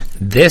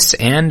This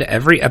and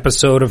every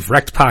episode of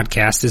Wrecked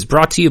Podcast is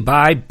brought to you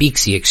by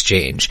Beaxy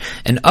Exchange,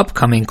 an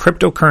upcoming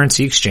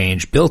cryptocurrency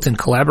exchange built in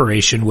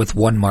collaboration with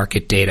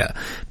OneMarket Data.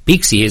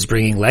 Beaxy is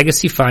bringing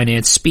legacy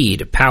finance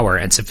speed, power,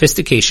 and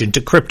sophistication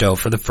to crypto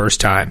for the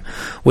first time.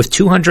 With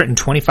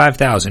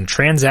 225,000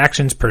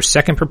 transactions per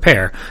second per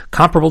pair,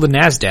 comparable to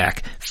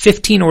NASDAQ,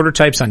 15 order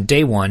types on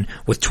day one,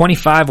 with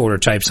 25 order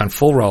types on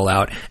full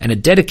rollout, and a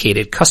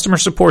dedicated customer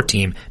support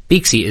team,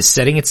 Beaxy is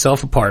setting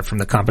itself apart from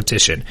the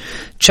competition.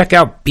 Check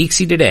out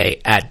Beaxy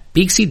today at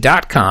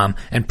Beaxy.com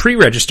and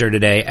pre-register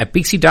today at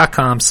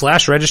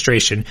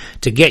Beaxy.com/registration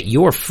to get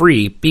your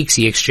free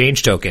Beaxy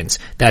Exchange tokens.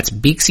 That's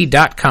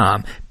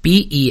Beaxy.com,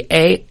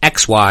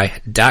 BEAXY.com.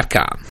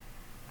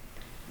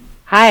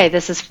 Hi,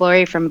 this is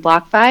Flory from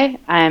BlockFi.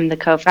 I'm the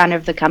co-founder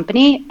of the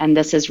company, and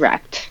this is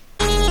Wrecked.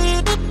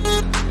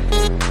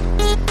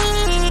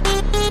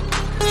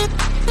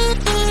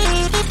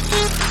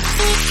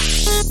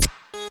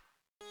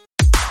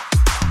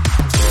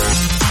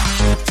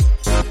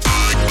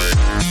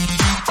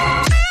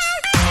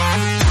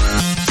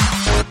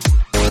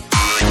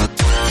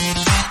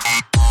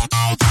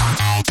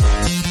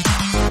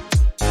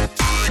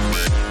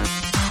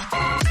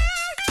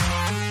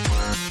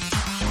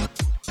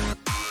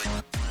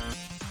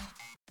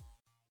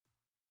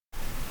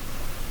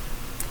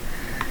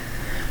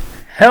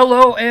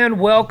 Hello and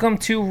welcome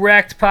to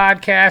Wrecked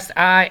Podcast.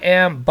 I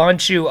am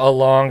Bunchu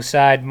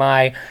alongside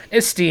my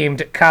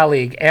esteemed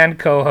colleague and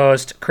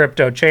co-host,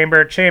 Crypto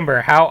Chamber. Chamber,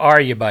 how are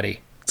you,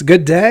 buddy? It's a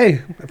good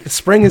day.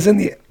 Spring is in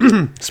the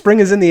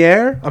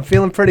air. I'm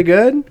feeling pretty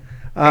good.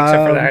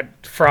 Except for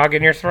that frog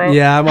in your throat?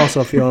 Yeah, I'm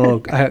also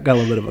feeling I got a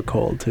little bit of a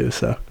cold too.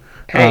 So,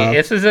 hey,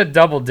 this is a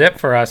double dip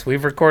for us.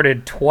 We've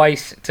recorded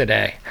twice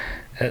today.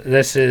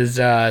 This is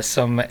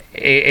some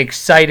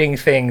exciting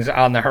things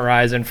on the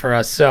horizon for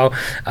us. So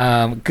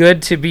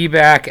good to be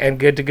back and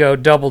good to go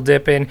double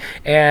dipping.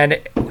 And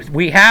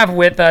we have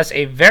with us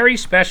a very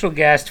special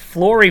guest,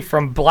 Flory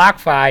from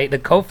BlockFi, the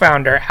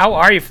co-founder. How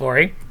are you,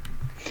 Flory?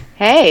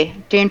 Hey,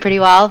 doing pretty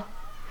well.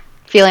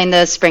 Feeling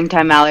those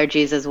springtime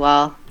allergies as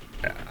well.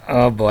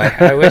 Oh boy,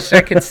 I wish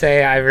I could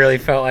say I really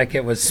felt like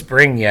it was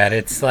spring yet.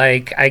 It's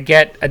like I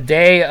get a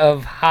day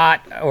of hot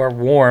or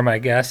warm, I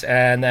guess,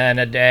 and then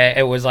a day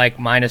it was like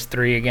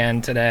 -3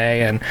 again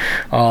today and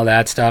all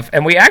that stuff.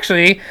 And we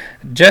actually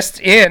just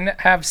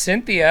have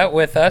Cynthia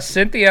with us.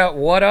 Cynthia,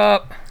 what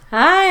up?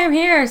 Hi, I'm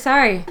here.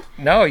 Sorry.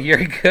 No,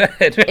 you're good.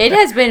 It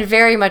has been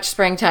very much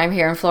springtime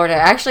here in Florida.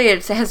 Actually,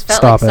 it has felt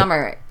Stop like it.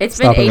 summer. It's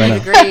Stop been it 80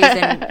 right degrees,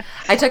 and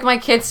I took my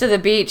kids to the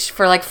beach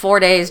for like 4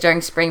 days during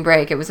spring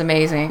break. It was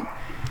amazing.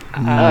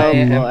 I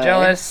am boy.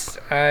 jealous.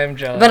 I'm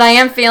jealous. But I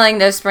am feeling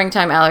those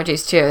springtime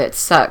allergies too. It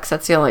sucks.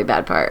 That's the only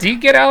bad part. Do you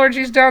get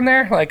allergies down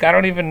there? Like, I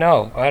don't even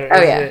know.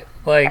 Yeah.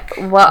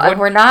 Well,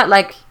 we're not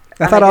like...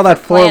 I thought all that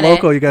Four planet.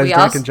 Loko you guys We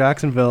drank also- in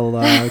Jacksonville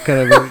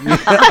kind of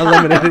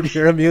eliminated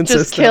your immune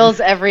Just system. kills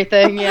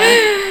everything,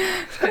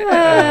 yeah.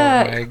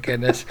 Oh my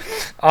goodness.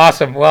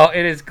 Awesome. Well,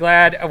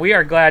 we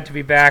are glad to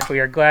be back.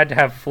 We are glad to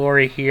have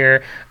Flory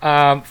here.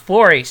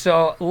 Flory,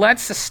 so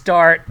let's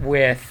start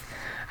with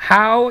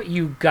how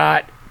you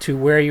got to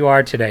where you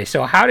are today.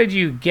 So how did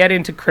you get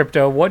into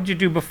crypto? What did you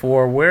do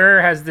before?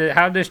 How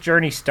did this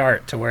journey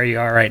start to where you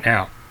are right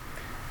now?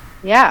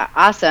 Yeah,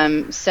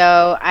 awesome.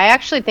 So I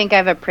actually think I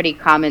have a pretty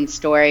common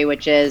story,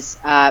 which is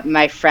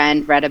my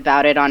friend read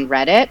about it on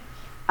Reddit.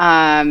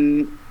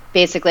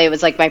 Basically, it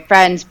was like my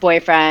friend's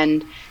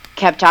boyfriend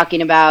kept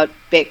talking about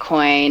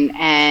Bitcoin,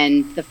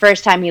 and the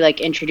first time he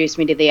introduced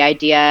me to the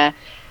idea,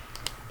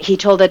 he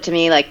told it to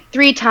me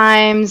 3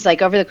 times,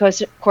 over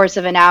the course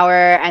of an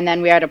hour, and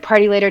then we were at a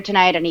party later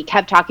tonight, and he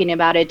kept talking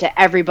about it to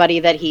everybody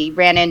that he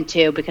ran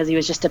into because he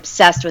was just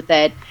obsessed with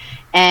it.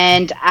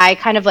 And I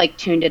kind of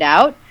tuned it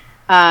out,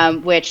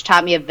 which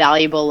taught me a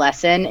valuable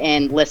lesson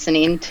in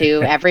listening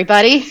to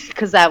everybody,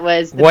 because that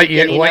was the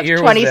beginning of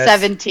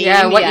 2017.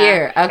 Yeah, what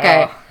year?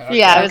 Okay.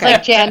 Yeah, it was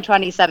Jan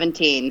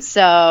 2017.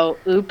 So,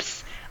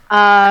 oops.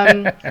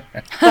 But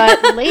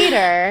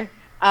later,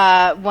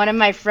 one of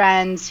my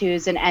friends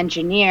who's an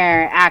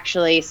engineer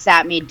actually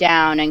sat me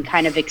down and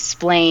kind of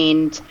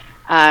explained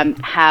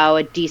how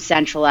a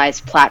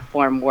decentralized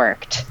platform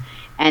worked.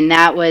 And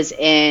that was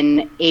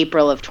in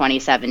April of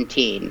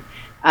 2017.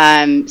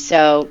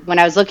 So when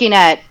I was looking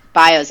at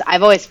bios,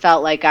 I've always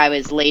felt like I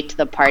was late to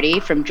the party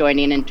from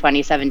joining in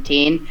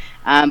 2017.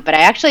 But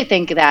I actually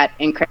think that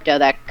in crypto,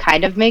 that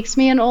kind of makes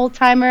me an old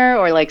timer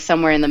or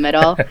somewhere in the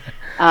middle.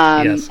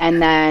 Yes.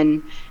 And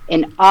then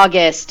in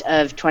August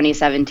of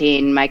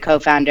 2017, my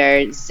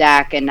co-founder,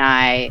 Zach, and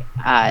I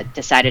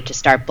decided to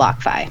start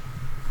BlockFi.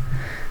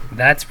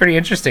 That's pretty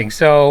interesting.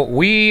 So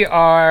we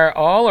are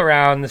all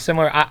around the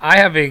similar. I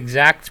have the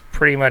exact,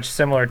 pretty much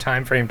similar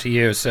time frame to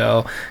you.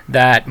 So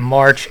that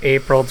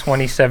April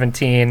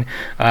 2017,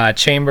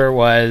 Chamber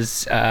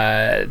was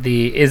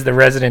the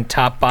resident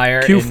top buyer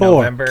in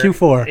November.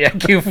 Q4. Yeah,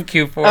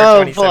 Q4.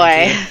 Oh 2017.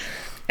 boy.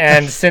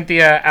 And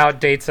Cynthia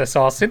outdates us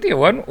all. Cynthia,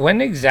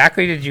 when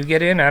exactly did you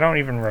get in? I don't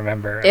even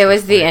remember. It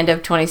was the end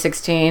of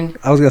 2016.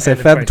 I was gonna say End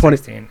of Feb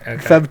 2016.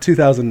 Okay. Feb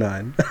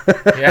 2009.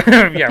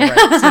 Yeah,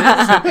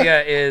 right.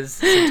 Cynthia is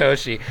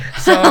Satoshi.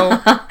 So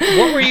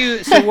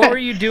what were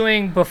you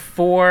doing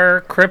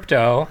before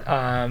crypto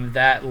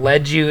that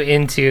led you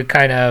into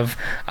kind of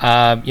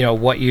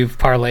what you've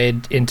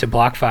parlayed into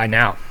BlockFi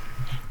now?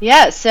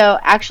 Yeah, so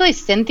actually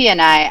Cynthia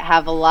and I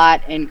have a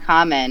lot in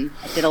common.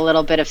 I did a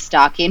little bit of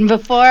stalking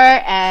before,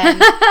 and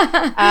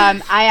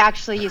I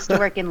actually used to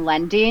work in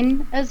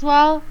lending as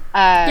well.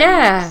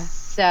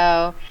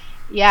 So,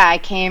 yeah, I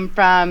came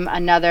from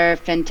another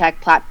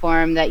fintech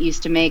platform that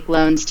used to make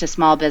loans to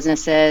small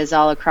businesses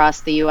all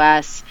across the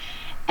U.S.,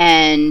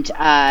 and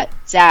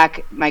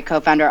Zach, my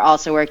co-founder,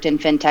 also worked in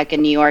fintech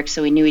in New York,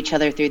 so we knew each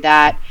other through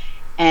that.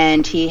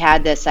 And he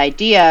had this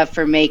idea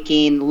for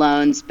making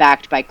loans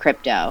backed by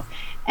crypto.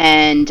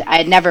 And I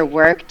had never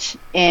worked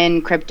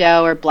in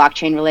crypto or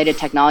blockchain related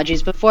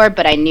technologies before,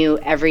 but I knew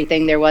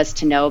everything there was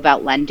to know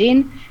about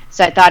lending.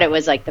 So I thought it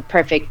was like the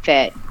perfect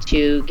fit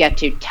to get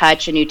to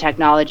touch a new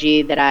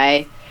technology that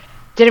I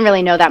didn't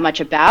really know that much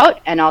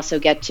about, and also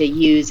get to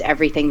use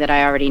everything that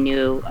I already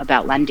knew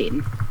about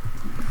lending.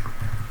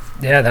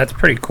 Yeah, that's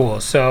pretty cool.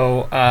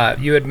 So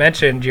you had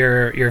mentioned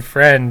your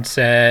friend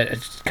said,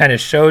 kind of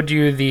showed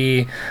you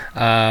the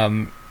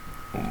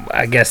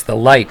I guess the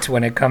light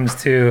when it comes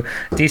to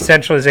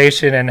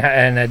decentralization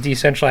and a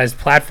decentralized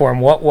platform.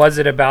 What was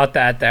it about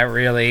that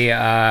really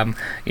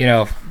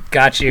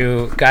got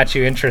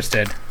you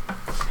interested?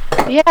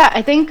 Yeah,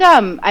 I think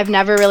I've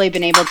never really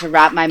been able to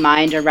wrap my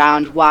mind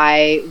around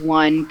why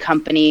one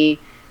company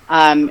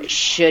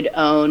should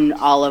own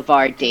all of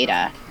our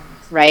data,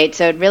 right?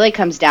 So it really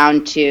comes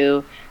down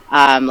to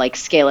like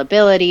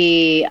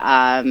scalability,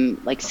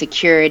 like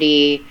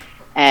security,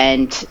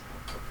 and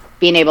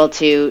being able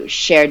to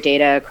share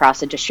data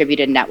across a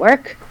distributed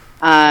network.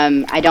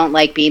 I don't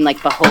like being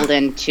like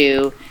beholden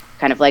to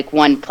kind of like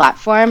one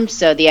platform.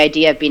 So the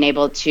idea of being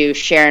able to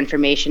share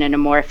information in a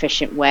more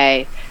efficient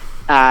way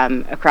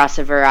across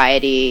a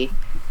variety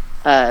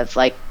of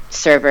like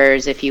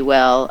servers, if you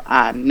will,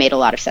 made a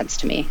lot of sense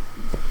to me.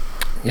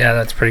 Yeah,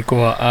 that's pretty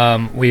cool.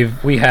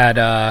 We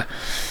had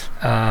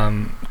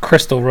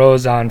Crystal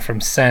Rose on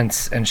from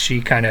Sense, and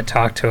she kind of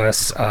talked to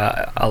us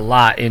a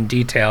lot in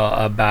detail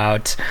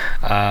about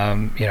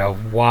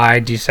why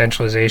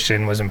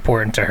decentralization was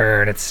important to her,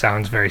 and it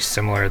sounds very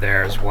similar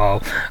there as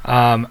well.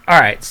 All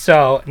right,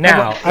 so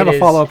now I have a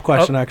follow-up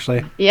question,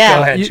 actually. Yeah.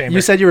 Go ahead,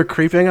 You said you were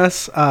creeping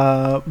us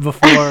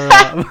before.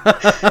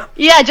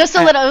 Yeah, just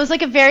a little. It was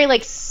like a very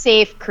like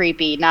safe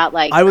creepy, not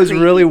like. I was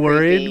creepy, really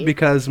worried creepy.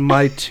 because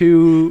my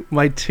two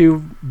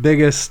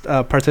biggest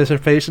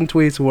participation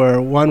tweets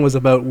were, one was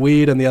about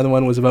weed and the other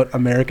one was about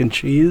American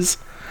cheese.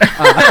 Yeah,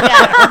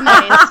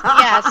 nice.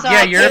 Yeah, so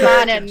I you're came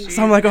on American and cheese.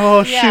 So I'm like,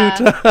 oh Yeah.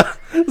 shoot.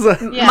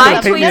 So, Yeah. My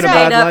paint me in tweets a made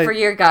bad up light. for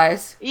your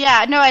guys.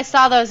 yeah, no, I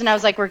saw those and I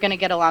was like, we're gonna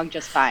get along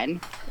just fine.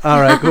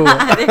 All right, cool.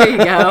 There you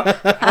go.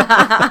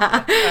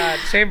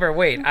 Chamber,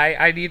 wait,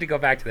 I need to go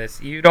back to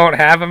this. You don't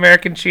have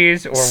American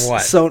cheese or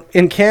what? So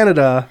in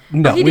Canada,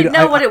 no. He didn't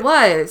know what it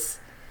was.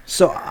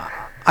 So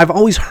I've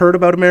always heard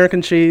about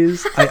American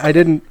cheese. I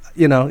didn't,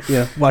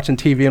 watching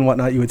TV and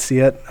whatnot, you would see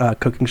it,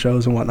 cooking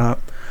shows and whatnot.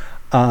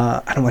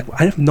 And I'm like,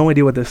 I have no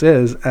idea what this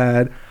is.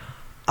 And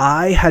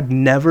I had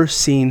never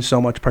seen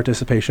so much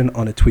participation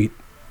on a tweet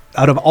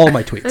out of all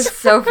my tweets. It's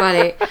so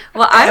funny.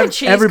 Well, I'm a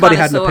cheese Everybody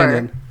had an connoisseur.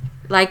 opinion.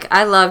 Like,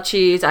 I love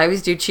cheese. I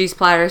always do cheese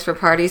platters for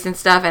parties and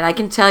stuff. And I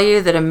can tell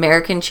you that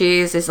American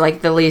cheese is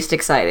like the least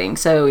exciting.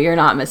 So you're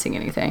not missing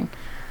anything.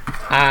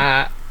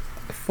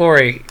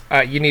 Flory,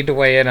 you need to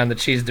weigh in on the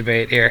cheese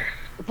debate here.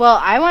 Well,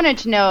 I wanted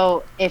to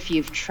know if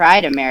you've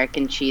tried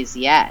American cheese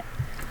yet.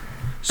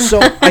 So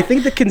I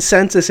think the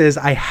consensus is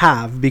I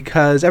have,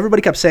 because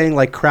everybody kept saying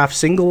like Kraft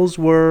singles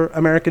were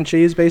American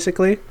cheese,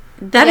 basically.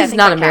 That Yeah, I is think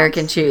not that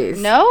American counts.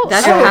 cheese. No?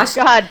 That's Oh, hash-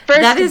 God,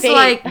 first That is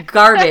debate. like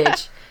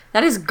garbage.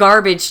 That is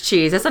garbage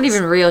cheese. That's not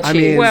even real cheese. I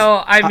mean,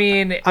 Well, I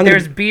mean, I'm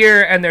there's gonna-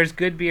 beer and there's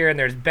good beer and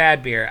there's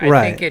bad beer. I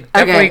Right. think it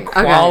definitely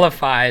Okay.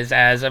 qualifies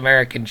as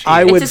American cheese.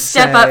 I it's would a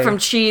step up say- from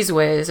Cheese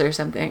Whiz or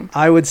something.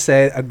 I would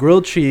say a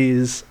grilled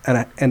cheese and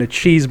a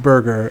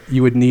cheeseburger,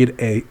 you would need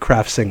a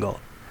Kraft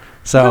single.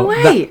 So No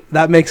way.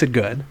 that makes it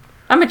good.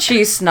 I'm a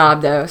cheese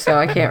snob, though, so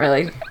I can't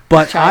really.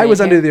 But try I was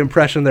anything. under the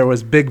impression there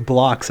was big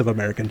blocks of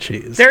American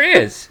cheese. There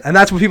is. And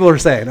that's what people are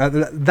saying. That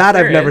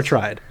There I've never is.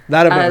 tried.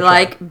 That I've I never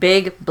like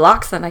big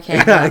blocks that I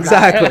can't. tried. Yeah, have.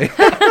 exactly.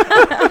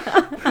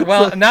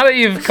 Well, now that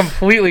you've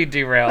completely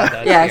derailed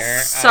us Yeah, here.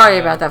 sorry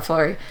about that,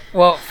 Flory.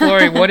 Well,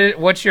 Flory,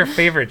 what's your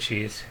favorite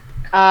cheese?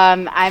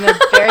 I'm a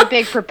very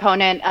big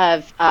proponent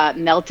of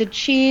melted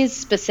cheese,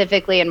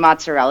 specifically in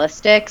mozzarella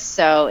sticks.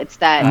 So it's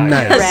that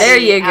Nice. bready There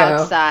you go.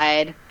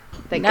 outside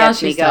that Now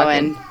gets me she's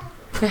going. talking.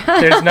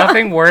 There's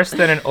nothing worse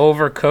than an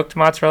overcooked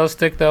mozzarella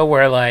stick, though,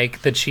 where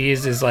like the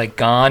cheese is like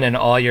gone and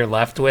all you're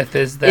left with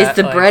is that. It's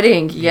the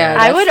breading. Yeah,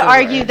 I that's would the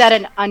argue worst. that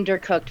an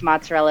undercooked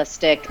mozzarella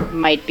stick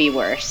might be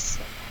worse.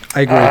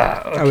 I agree.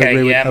 I would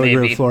agree maybe.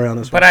 with Flory on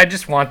this one. But I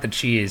just want the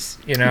cheese,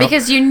 you know?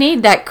 Because you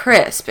need that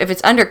crisp. If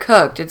it's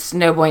undercooked, it's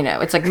no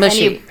bueno. It's like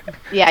mushy.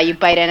 You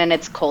bite in and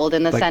it's cold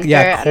in the center.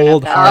 Yeah, I don't know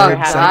cold, if that hard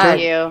ever happened center.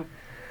 to you.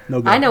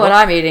 No good. I know what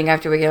I'm eating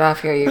after we get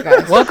off here, you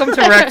guys. Welcome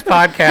to Wrecked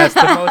Podcast,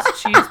 the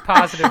most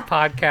cheese-positive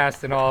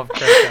podcast in all of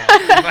crypto.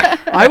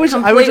 I was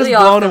just Completely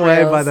off blown the away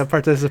rails. by the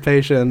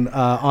participation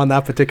on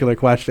that particular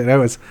question. It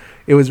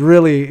was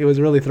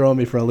really throwing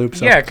me for a loop.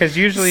 So. Yeah, because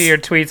usually your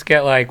tweets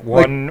get like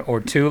 1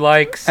 or 2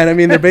 likes. And I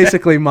mean, they're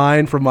basically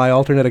mine from my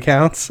alternate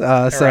accounts.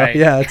 So Right.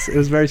 yeah, it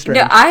was very strange.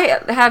 No, I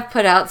have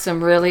put out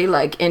some really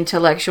like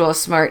intellectual,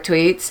 smart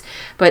tweets,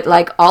 but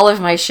like all of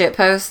my shit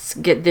posts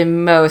get the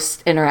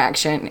most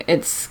interaction.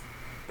 It's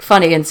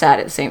funny and sad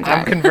at the same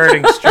I'm time.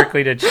 converting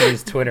strictly to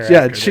cheese Twitter.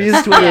 Yeah, after cheese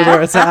this. Twitter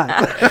where it's at.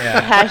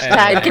 Yeah.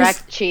 Hashtag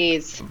wrecked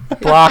cheese.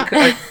 Block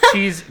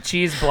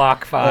cheese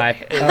block fi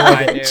is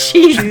my new.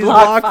 Cheese Cheese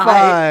block block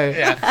five. five.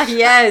 Yeah.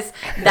 Yes,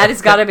 that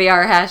has got to be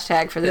our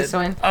hashtag for this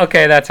one.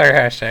 Okay, that's our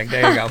hashtag.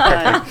 There you go.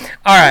 Perfect.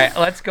 All right,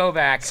 let's go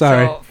back.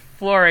 Sorry. So,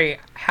 Flory,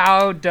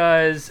 how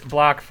does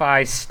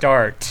BlockFi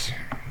start?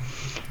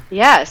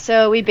 Yeah,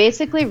 so we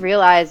basically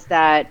realized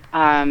that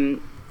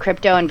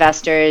crypto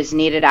investors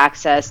needed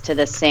access to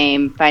the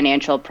same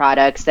financial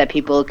products that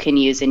people can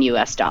use in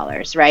US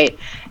dollars, right?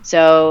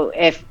 So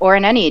or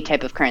in any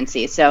type of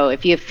currency. So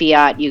if you have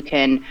fiat, you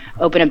can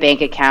open a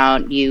bank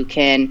account, you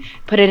can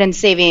put it in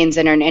savings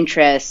and earn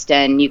interest,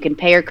 and you can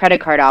pay your credit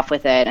card off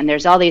with it. And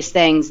there's all these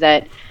things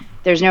that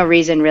there's no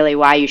reason really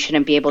why you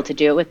shouldn't be able to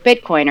do it with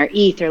Bitcoin or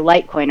ETH or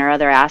Litecoin or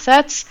other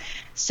assets.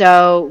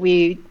 So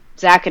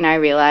Zach and I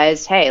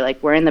realized, hey,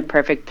 like we're in the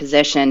perfect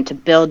position to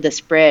build this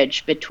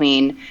bridge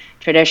between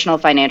traditional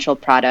financial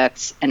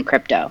products and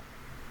crypto.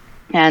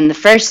 And the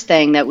first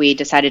thing that we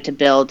decided to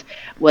build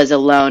was a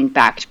loan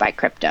backed by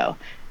crypto.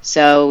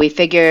 So we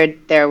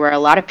figured there were a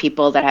lot of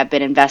people that have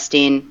been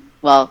investing,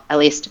 well, at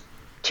least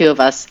 2 of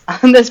us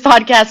on this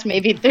podcast,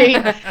 maybe 3,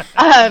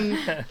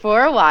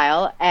 for a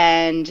while,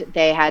 and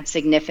they had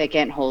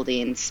significant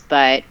holdings.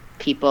 But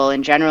people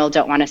in general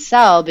don't want to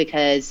sell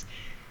because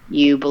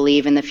you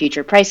believe in the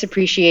future price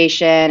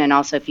appreciation, and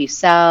also if you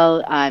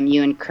sell,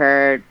 you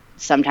incur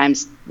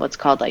sometimes what's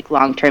called like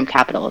long-term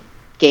capital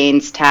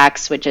gains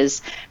tax, which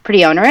is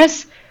pretty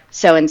onerous.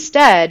 So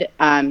instead,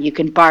 you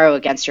can borrow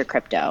against your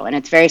crypto, and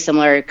it's very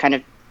similar kind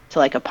of to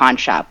like a pawn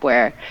shop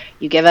where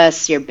you give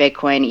us your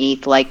Bitcoin,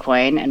 ETH,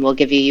 Litecoin, and we'll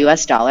give you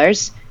US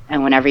dollars,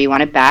 and whenever you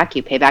want it back,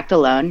 you pay back the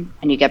loan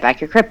and you get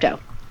back your crypto.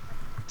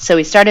 So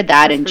we started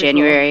that in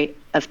January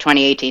of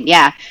 2018.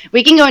 Yeah,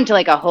 we can go into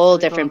like a whole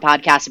different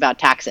podcast about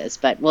taxes,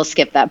 but we'll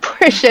skip that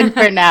portion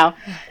for now.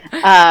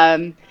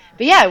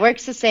 But yeah, it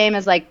works the same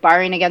as like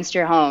borrowing against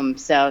your home.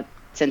 So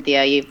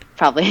Cynthia, you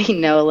probably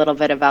know a little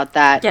bit about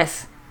that.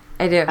 Yes,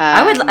 I do.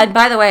 I would. And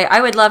by the way, I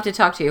would love to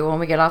talk to you when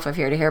we get off of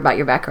here to hear about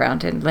your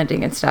background in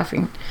lending and stuff.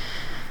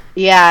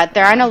 Yeah,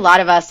 there aren't a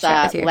lot of us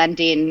Chat with you.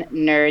 lending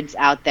nerds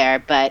out there,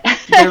 but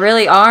There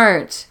really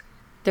aren't.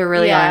 There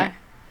really aren't.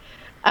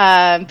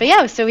 But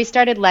yeah, so we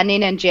started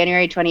lending in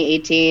January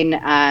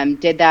 2018,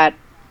 did that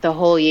the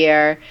whole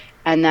year.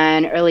 And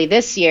then early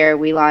this year,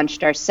 we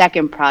launched our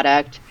second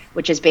product,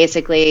 which is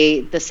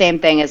basically the same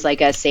thing as like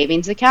a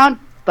savings account,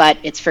 but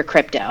it's for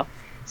crypto.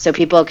 So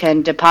people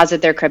can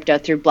deposit their crypto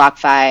through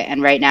BlockFi,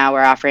 and right now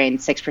we're offering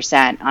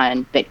 6%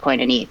 on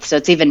Bitcoin and ETH. So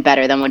it's even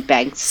better than what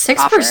banks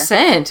offer.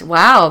 6%.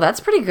 Wow, that's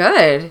pretty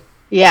good.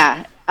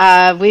 Yeah.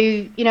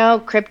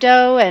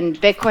 Crypto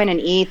and Bitcoin and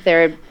ETH,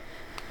 they're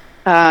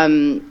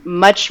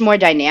much more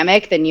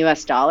dynamic than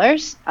US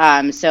dollars.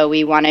 So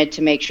we wanted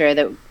to make sure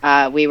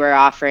that we were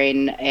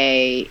offering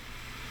a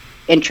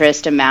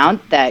interest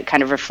amount that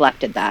kind of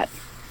reflected that.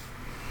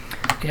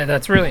 Yeah,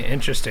 that's really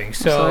interesting.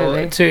 So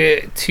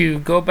Absolutely. to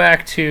go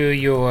back to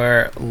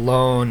your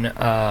loan,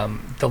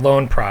 the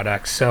loan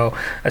products. So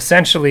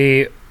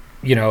essentially,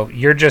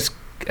 you're just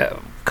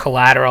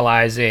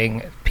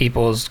collateralizing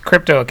people's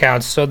crypto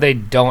accounts so they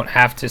don't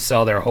have to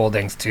sell their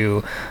holdings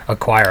to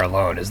acquire a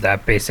loan. Is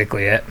that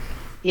basically it?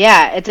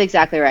 Yeah, it's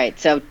exactly right.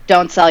 So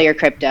don't sell your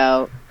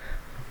crypto.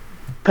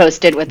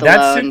 Post it with a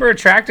That's loan. super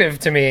attractive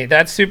to me.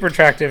 That's super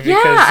attractive Yeah,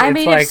 because I it's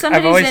mean, if like I've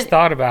somebody's always in-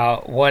 thought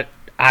about why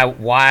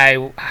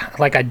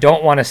I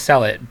don't want to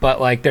sell it,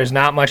 but like there's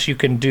not much you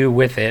can do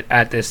with it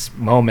at this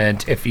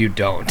moment if you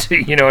don't.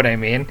 You know what I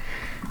mean?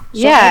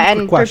 Yeah, quick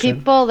and for question.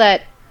 people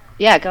that...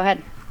 Yeah, go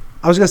ahead.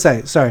 I was going to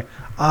say, sorry.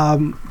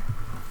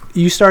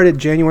 You started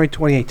January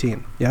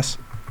 2018, yes?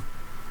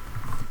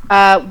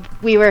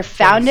 We were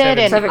founded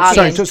in 2017.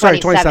 August Sorry,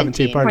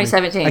 2017. Pardon me.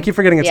 2017. I keep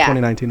forgetting it's Yeah.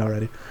 2019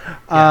 already.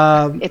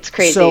 It's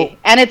crazy. So-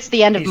 And it's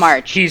the end of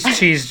March. He's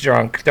cheese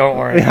drunk. Don't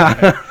worry.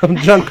 Yeah, I'm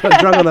drunk on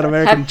that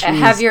American cheese.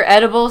 Have your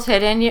edibles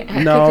hit in you?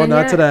 No,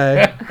 not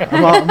today.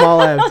 I'm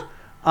all out.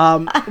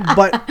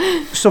 But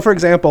so, for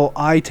example,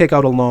 I take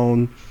out a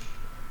loan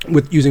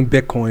with using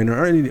Bitcoin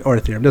or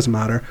Ethereum, doesn't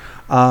matter.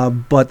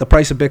 But the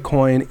price of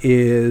Bitcoin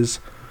is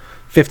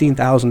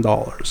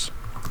 $15,000,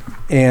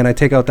 and I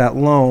take out that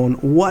loan.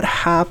 What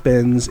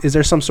happens? Is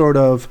there some sort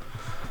of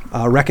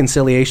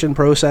reconciliation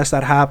process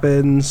that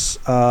happens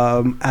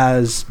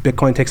as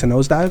Bitcoin takes a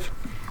nosedive?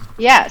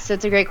 Yeah, so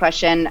it's a great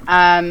question.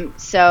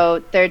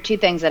 So there are two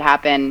things that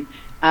happen.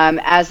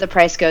 As the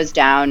price goes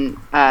down,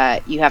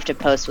 you have to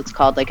post what's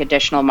called like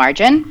additional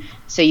margin.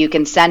 So you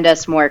can send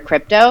us more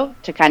crypto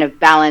to kind of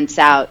balance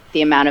out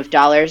the amount of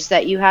dollars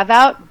that you have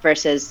out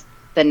versus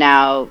the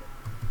now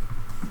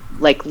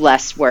like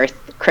less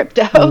worth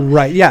crypto.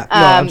 Right. Yeah. No,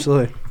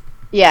 absolutely.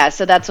 Yeah,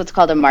 so that's what's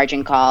called a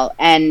margin call.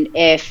 And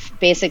if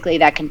basically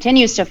that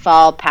continues to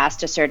fall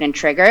past a certain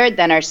trigger,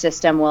 then our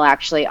system will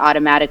actually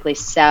automatically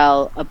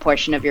sell a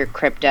portion of your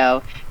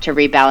crypto to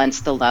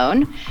rebalance the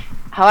loan.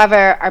 However,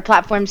 our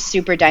platform's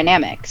super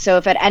dynamic. So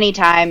if at any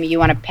time you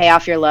want to pay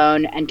off your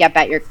loan and get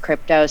back your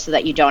crypto so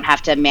that you don't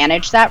have to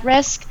manage that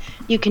risk,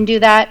 you can do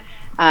that.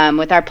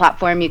 With our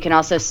platform, you can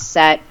also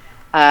set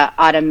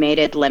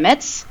automated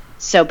limits.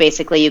 So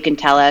basically you can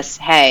tell us,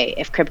 hey,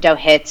 if crypto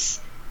hits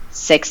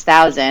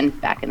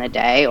 6,000 back in the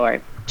day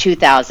or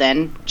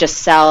 2,000, just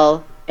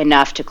sell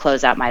enough to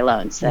close out my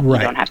loan so that you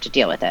don't have to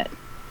deal with it.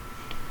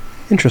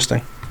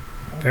 Interesting.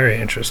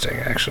 Very interesting,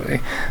 actually.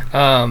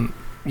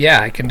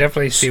 Yeah, I can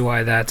definitely see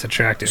why that's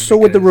attractive. So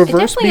with the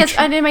reverse, it definitely is.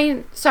 I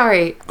mean,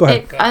 sorry. Go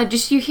ahead.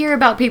 Just you hear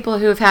about people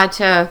who have had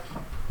to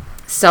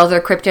sell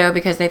their crypto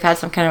because they've had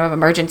some kind of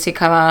emergency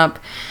come up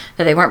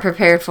that they weren't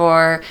prepared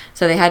for,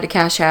 so they had to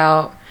cash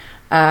out.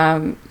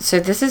 So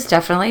this is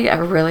definitely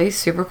a really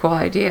super cool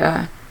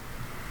idea.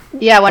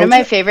 Yeah, one of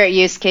my favorite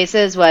use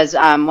cases was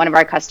one of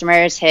our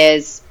customers,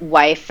 his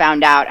wife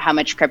found out how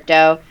much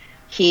crypto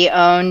he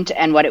owned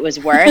and what it was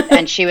worth,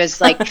 and she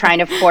was like trying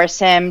to force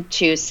him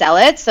to sell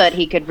it so that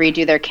he could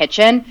redo their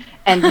kitchen.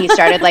 And he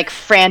started like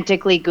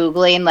frantically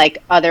Googling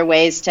like other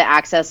ways to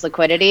access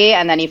liquidity,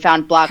 and then he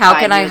found BlockFi. How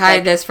can I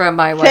hide this from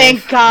my wife?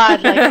 Thank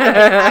God, like I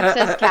can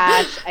access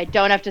cash, I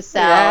don't have to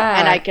sell,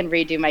 and I can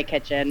redo my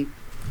kitchen.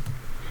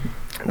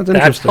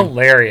 That's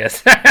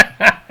hilarious.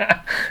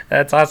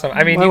 That's awesome.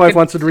 I mean, my wife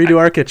wants to redo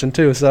our kitchen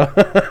too, so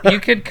you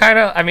could kind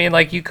of, I mean,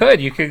 like you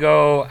could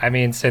go, I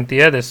mean,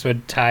 Cynthia, this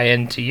would tie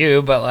into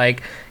you, but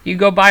like you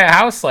go buy a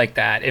house like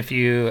that if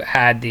you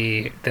had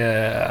the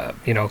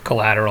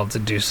collateral to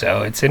do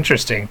so. It's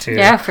interesting to,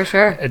 yeah, for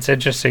sure. It's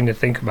interesting to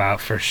think about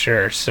for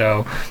sure.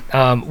 So,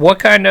 what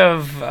kind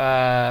of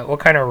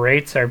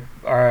rates are,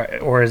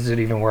 or does it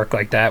even work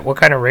like that? What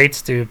kind of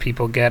rates do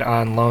people get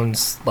on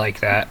loans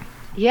like that?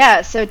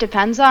 Yeah, so it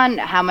depends on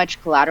how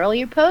much collateral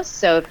you post.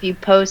 So if you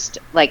post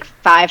like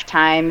 5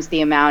 times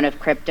the amount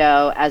of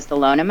crypto as the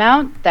loan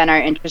amount, then our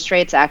interest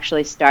rates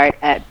actually start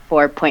at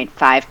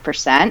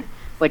 4.5%,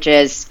 which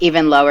is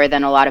even lower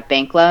than a lot of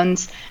bank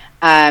loans.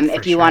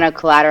 If you want to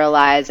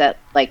collateralize at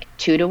like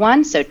 2 to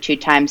 1, so 2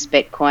 times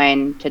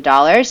Bitcoin to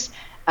dollars,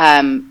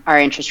 our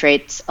interest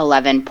rate's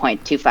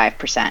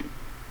 11.25%.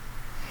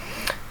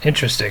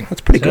 Interesting.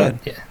 That's pretty good.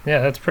 Yeah,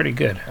 that's pretty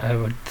good. I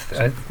would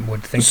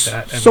think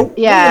that. So what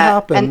would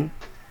happen?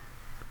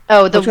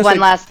 The one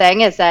last thing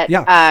is that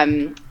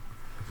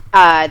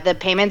the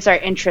payments are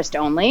interest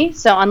only.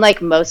 So unlike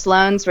most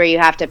loans where you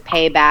have to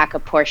pay back a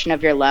portion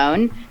of your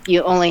loan,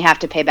 you only have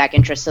to pay back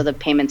interest. So the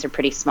payments are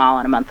pretty small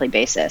on a monthly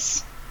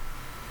basis.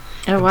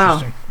 Oh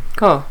wow,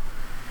 cool.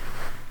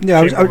 Yeah,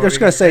 I was just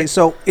gonna say.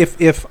 So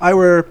if I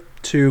were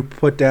to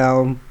put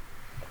down,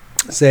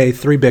 say,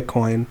 3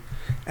 Bitcoin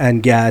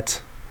and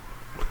get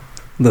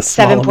the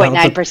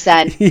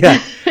 7.9%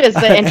 is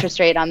the interest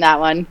rate on that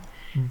one.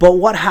 But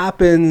what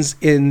happens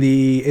in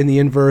the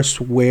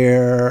inverse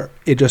where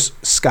it just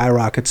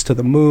skyrockets to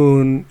the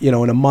moon? In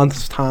a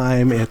month's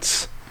time,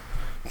 it's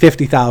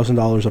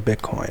 $50,000 of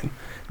Bitcoin.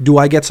 Do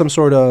I get some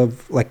sort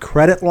of like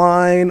credit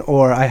line,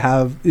 or I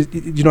have?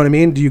 You know what I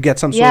mean? Do you get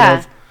some sort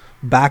of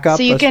backup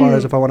far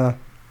as if I want to?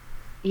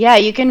 Yeah,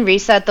 you can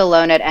reset the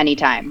loan at any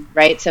time,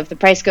 right? So if the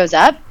price goes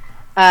up,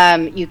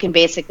 you can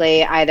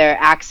basically either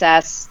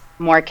access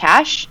more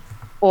cash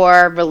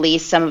or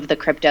release some of the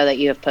crypto that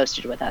you have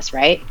posted with us,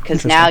 right?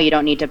 Because now you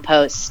don't need to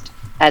post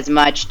as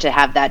much to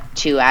have that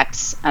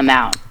 2x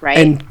amount, right?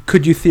 And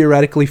could you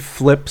theoretically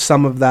flip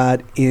some of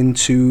that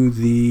into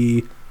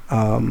the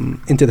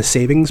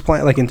savings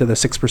plan, like into the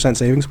 6%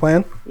 savings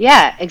plan?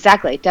 Yeah,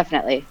 exactly,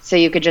 definitely. So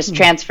you could just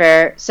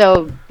transfer.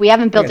 So we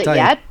haven't built it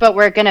yet, but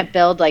we're going to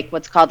build like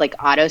what's called like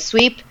auto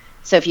sweep.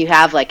 So if you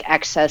have like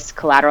excess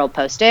collateral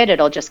posted,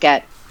 it'll just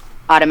get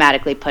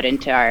automatically put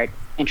into our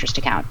interest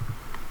account.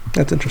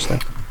 That's interesting.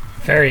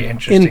 Very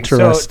interesting.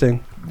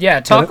 Interesting.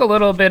 So, talk a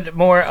little bit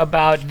more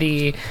about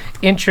the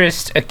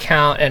interest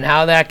account and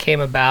how that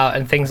came about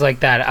and things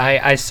like that.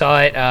 I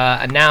saw it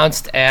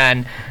announced,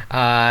 and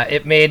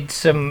it made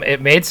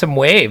some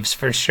waves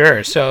for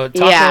sure. So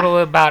talk a little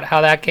about how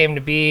that came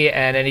to be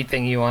and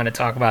anything you want to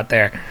talk about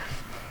there.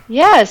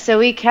 Yeah, so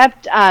we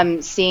kept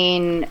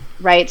seeing,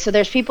 right, so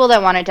there's people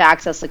that wanted to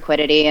access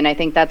liquidity, and I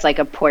think that's like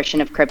a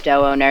portion of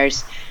crypto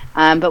owners.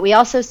 But we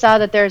also saw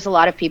that there's a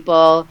lot of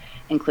people,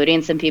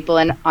 including some people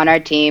on our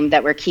team,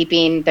 that were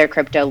keeping their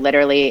crypto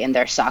literally in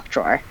their sock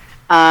drawer.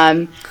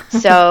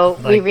 So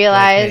we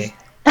realized,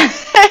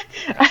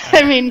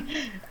 I mean,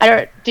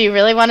 Do you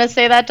really want to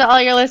say that to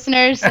all your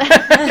listeners? Hey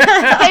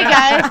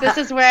guys, this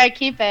is where I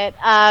keep it.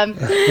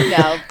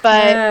 No,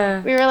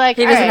 but we were like,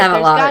 he doesn't have a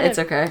lot. It's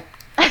okay.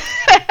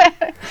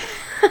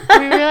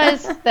 We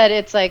realized that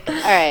it's like, all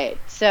right,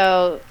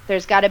 so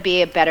there's got to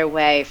be a better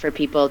way for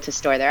people to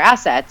store their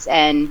assets.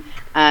 And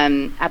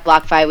at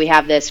BlockFi, we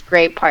have this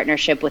great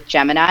partnership with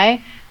Gemini.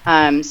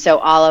 So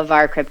all of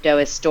our crypto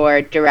is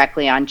stored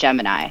directly on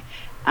Gemini.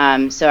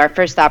 So our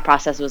first thought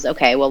process was,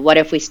 okay, well, what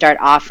if we start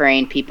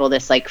offering people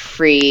this like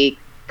free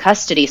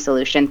custody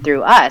solution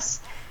through us?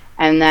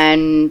 And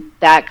then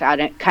that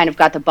kind of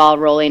got the ball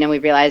rolling, and we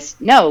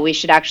realized, no, we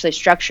should actually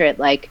structure it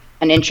like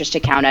an interest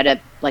account at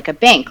a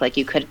bank, like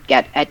you could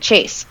get at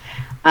Chase.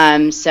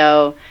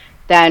 So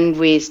then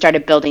we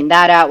started building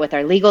that out with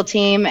our legal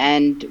team,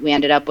 and we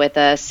ended up with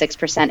a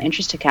 6%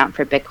 interest account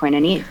for Bitcoin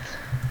and ETH.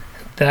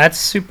 That's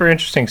super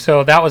interesting.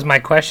 So that was my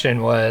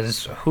question,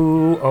 was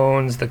who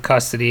owns the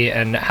custody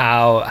and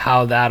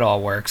how that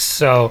all works.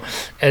 So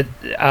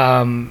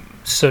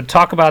so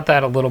talk about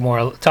that a little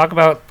more. Talk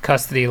about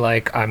custody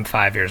like I'm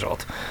 5 years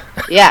old.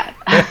 Yeah.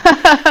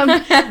 All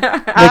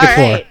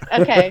right.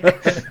 Okay.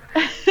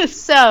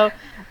 So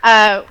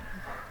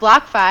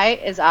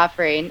BlockFi is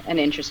offering an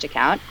interest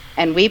account,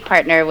 and we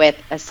partner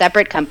with a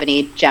separate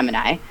company,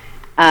 Gemini.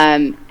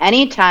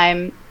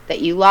 Anytime that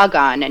you log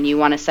on and you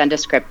want to send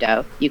us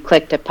crypto, you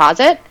click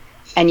deposit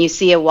and you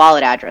see a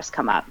wallet address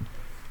come up.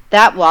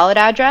 That wallet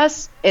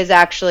address is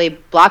actually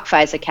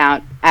BlockFi's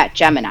account at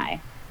Gemini.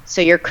 So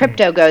your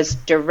crypto goes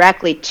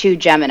directly to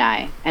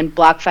Gemini, and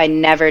BlockFi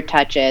never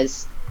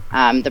touches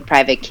the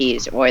private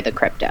keys or the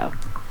crypto.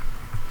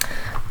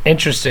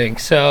 Interesting.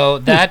 So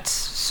that's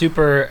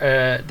super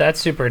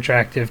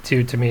attractive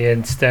too to me.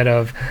 Instead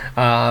of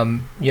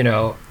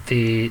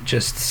the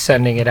just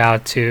sending it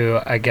out to,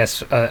 I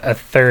guess, a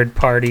third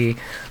party,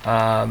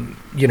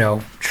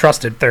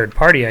 trusted third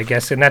party, I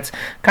guess. And that's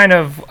kind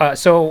of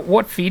so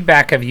what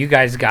feedback have you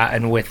guys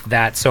gotten with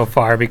that so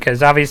far?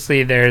 Because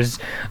obviously there's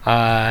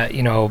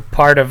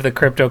part of the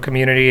crypto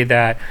community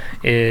that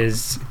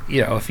is,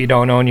 if you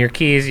don't own your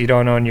keys, you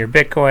don't own your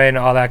Bitcoin,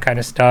 all that kind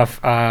of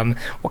stuff.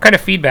 What kind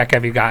of feedback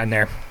have you gotten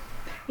there?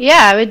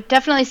 Yeah, I would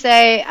definitely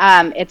say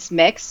it's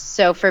mixed.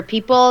 So for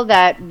people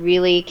that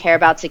really care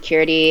about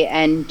security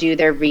and do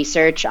their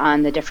research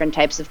on the different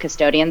types of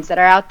custodians that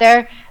are out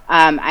there,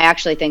 I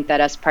actually think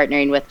that us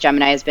partnering with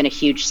Gemini has been a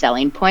huge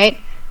selling point.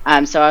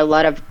 So a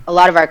lot of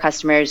our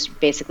customers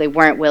basically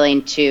weren't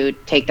willing to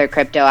take their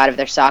crypto out of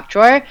their sock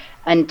drawer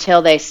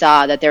until they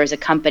saw that there was a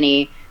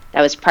company that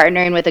was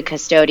partnering with a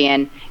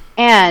custodian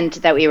and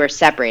that we were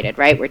separated,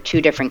 right? We're two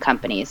different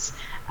companies.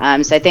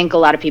 So I think a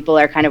lot of people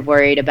are kind of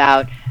worried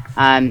about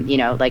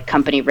like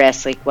company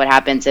risk, like what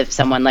happens if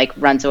someone like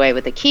runs away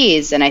with the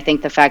keys. And I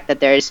think the fact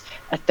that there's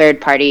a third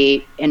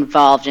party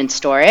involved in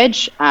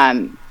storage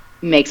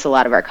makes a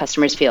lot of our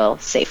customers feel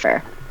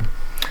safer.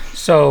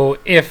 So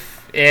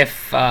if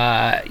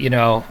BlockFi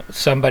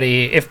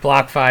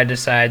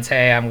decides,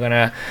 hey, I'm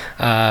gonna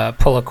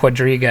pull a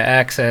Quadriga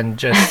X and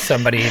just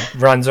somebody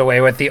runs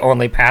away with the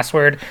only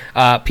password,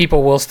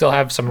 people will still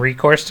have some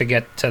recourse to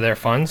get to their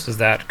funds. Is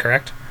that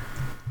correct?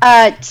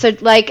 So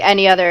like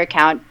any other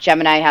account,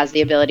 Gemini has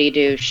the ability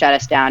to shut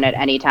us down at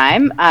any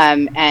time.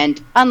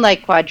 And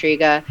unlike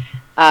Quadriga,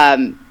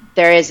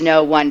 there is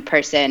no one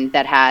person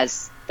that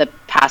has the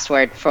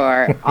password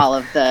for all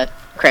of the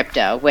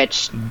crypto,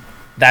 which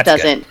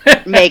doesn't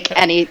make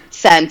any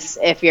sense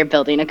if you're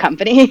building a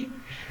company.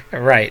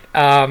 Right.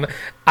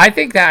 I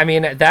think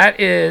that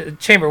is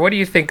Chamber. What do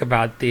you think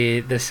about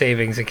the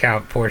savings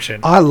account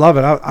portion? I love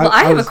it.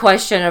 I have a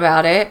question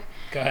about it.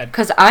 Go ahead.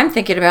 Because I'm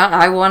thinking about,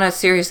 I want to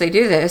seriously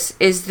do this.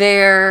 Is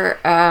there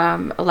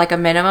like a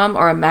minimum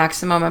or a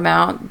maximum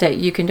amount that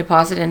you can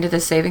deposit into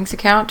the savings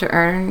account to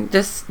earn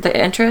the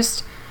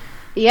interest?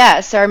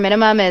 Yeah, so our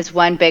minimum is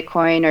 1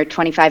 Bitcoin or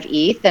 25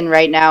 ETH, and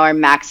right now our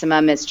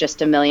maximum is just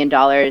 $1 million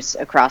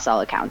across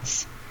all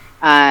accounts.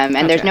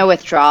 And there's no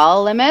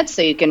withdrawal limit,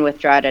 so you can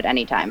withdraw it at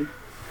any time.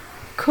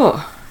 Cool.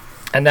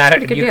 And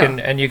that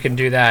you can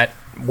do that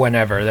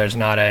whenever. There's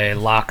not a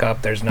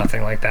lockup. There's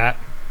nothing like that.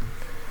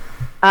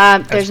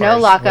 There's no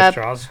lockup.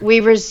 Withdrawals? We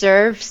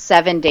reserve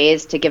 7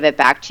 days to give it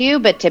back to you,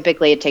 but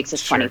typically it takes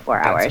us 24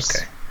 hours.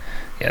 Okay.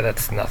 Yeah,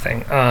 that's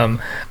nothing.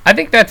 I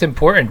think that's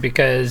important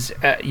because,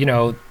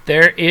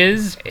 there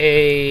is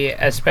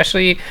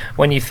especially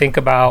when you think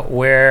about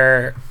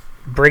where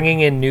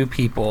bringing in new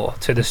people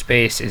to the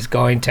space is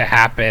going to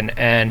happen.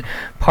 And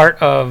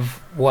part of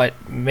what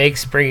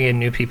makes bringing in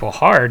new people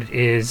hard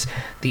is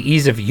the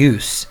ease of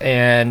use.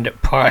 And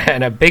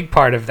a big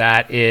part of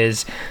that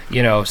is,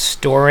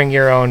 storing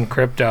your own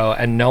crypto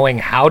and knowing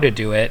how to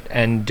do it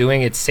and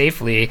doing it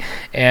safely.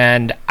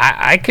 And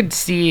I could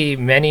see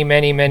many,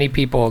 many, many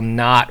people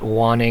not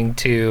wanting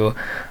to,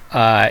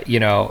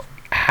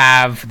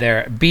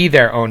 be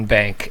their own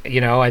bank.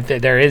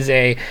 There is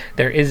a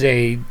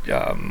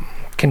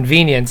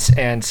convenience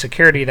and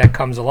security that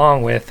comes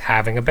along with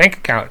having a bank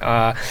account.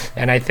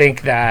 And I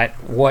think that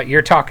what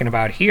you're talking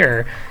about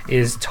here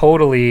is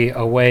totally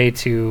a way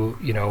to,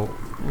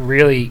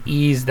 really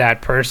ease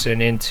that person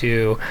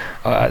into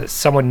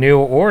someone new,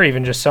 or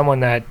even just someone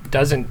that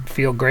doesn't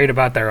feel great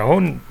about their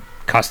own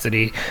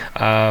custody,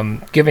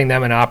 giving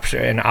them an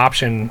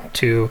option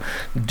to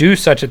do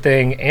such a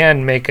thing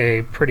and make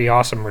a pretty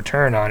awesome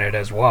return on it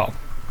as well.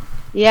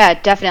 Yeah,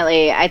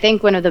 definitely. I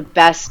think one of the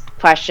best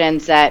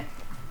questions that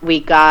we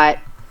got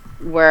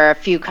were a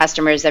few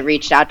customers that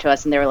reached out to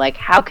us and they were like,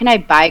 how can I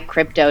buy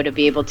crypto to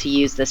be able to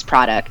use this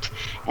product?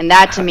 And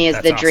that to me is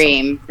the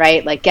dream,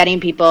 right? Like getting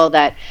people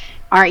that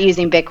aren't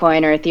using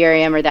Bitcoin or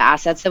Ethereum or the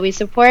assets that we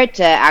support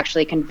to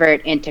actually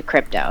convert into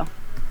crypto.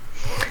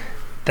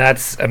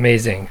 That's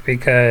amazing,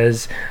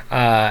 because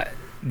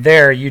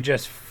there you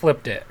just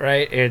flipped it,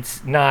 right?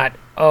 It's not,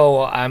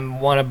 I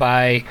want to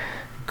buy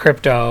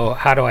crypto,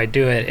 how do I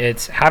do it?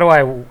 It's how do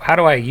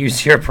I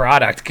use your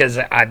product, because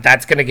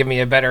that's going to give me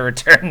a better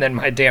return than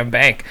my damn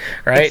bank,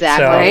 right?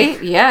 Exactly. So,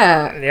 Right?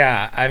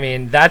 Yeah. I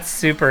mean, that's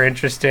super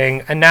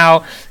interesting. And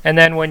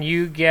then when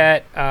you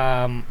get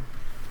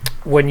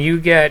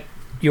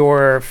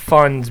your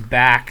funds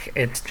back,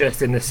 it's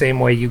just in the same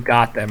way you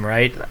got them,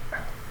 right?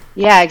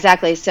 Yeah,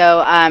 exactly.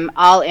 So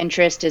all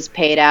interest is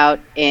paid out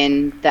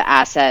in the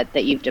asset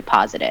that you've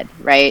deposited,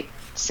 right?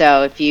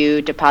 So if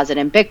you deposit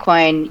in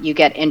Bitcoin, you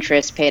get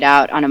interest paid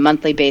out on a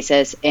monthly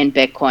basis in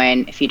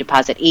Bitcoin. If you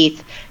deposit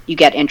ETH, you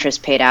get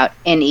interest paid out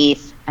in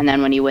ETH. And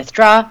then when you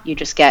withdraw, you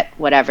just get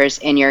whatever's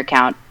in your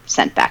account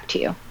sent back to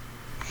you.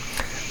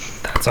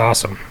 That's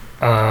awesome.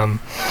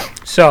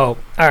 So,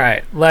 all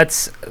right,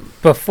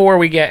 before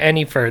we get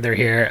any further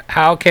here,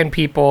 how can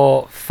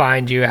people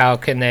find you?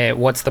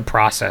 What's the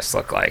process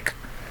look like?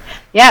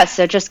 Yeah,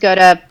 so just go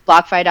to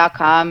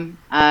BlockFi.com.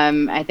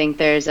 I think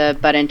there's a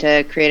button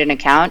to create an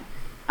account.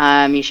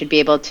 You should be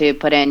able to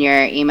put in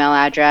your email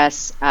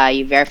address.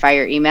 You verify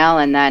your email,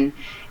 and then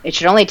it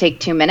should only take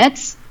 2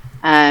 minutes.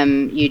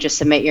 You just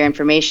submit your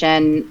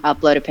information,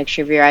 upload a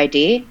picture of your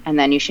ID, and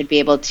then you should be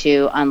able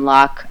to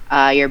unlock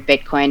your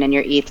Bitcoin and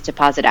your ETH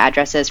deposit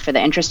addresses for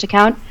the interest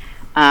account.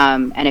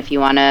 And if you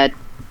want to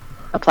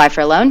apply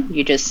for a loan,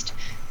 you just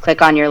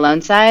click on your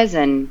loan size,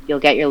 and you'll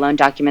get your loan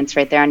documents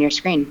right there on your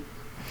screen.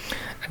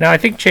 Now, I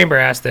think Chamber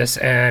asked this,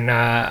 and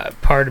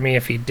pardon me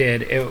if he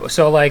did.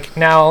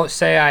 Now,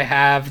 say I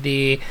have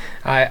the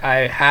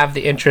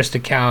interest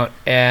account,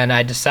 and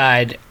I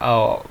decide,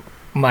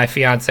 my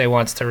fiance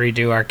wants to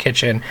redo our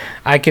kitchen.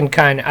 I can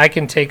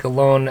take a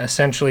loan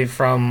essentially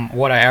from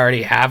what I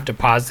already have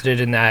deposited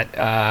in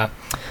that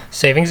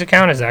savings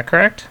account. Is that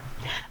correct?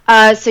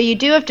 So you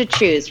do have to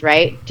choose,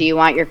 right? Do you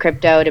want your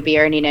crypto to be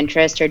earning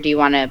interest, or do you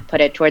want to put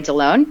it towards a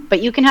loan?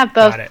 But you can have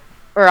both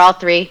or all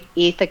three: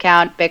 ETH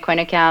account,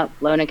 Bitcoin account,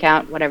 loan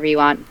account, whatever you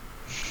want.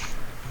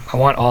 I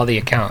want all the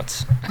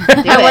accounts.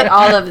 I want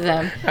all of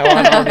them. I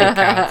want all the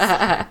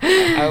accounts.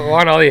 I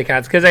want all the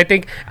accounts, because I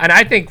think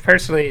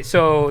personally,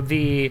 so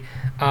the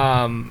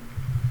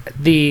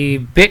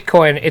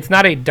Bitcoin, it's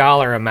not a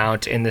dollar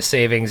amount in the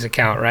savings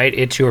account, right?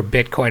 It's your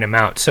Bitcoin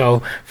amount.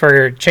 So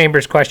for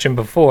Chambers' question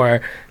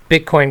before,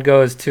 Bitcoin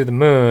goes to the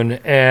moon,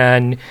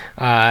 and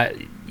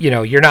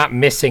you're not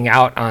missing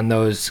out on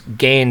those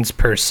gains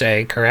per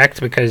se, correct?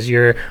 Because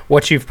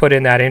what you've put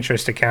in that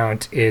interest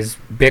account is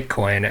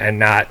Bitcoin and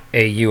not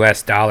a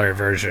US dollar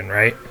version,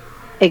 right?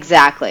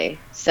 Exactly.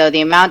 So the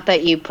amount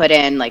that you put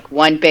in, like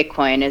 1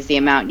 Bitcoin, is the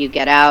amount you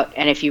get out.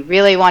 And if you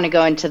really want to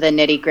go into the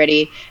nitty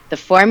gritty, the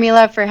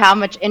formula for how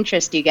much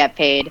interest you get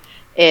paid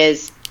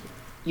is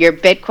your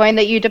Bitcoin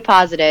that you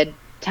deposited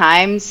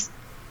times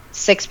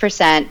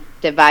 6%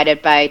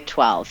 divided by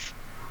 12.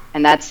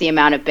 And that's the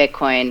amount of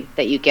Bitcoin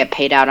that you get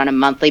paid out on a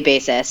monthly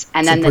basis.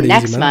 And then the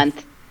next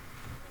month,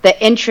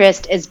 the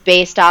interest is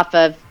based off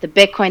of the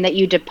Bitcoin that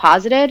you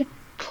deposited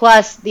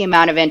plus the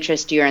amount of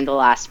interest you earned the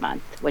last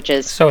month, which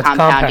is so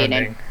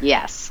compounding.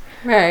 Yes.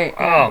 Right.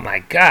 Oh my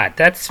God,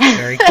 that's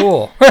very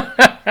cool.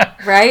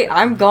 Right?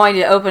 I'm going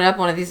to open up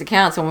one of these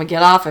accounts when we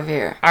get off of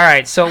here. All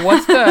right, so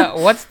what's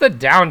the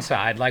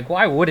downside? Like,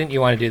 why wouldn't you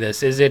want to do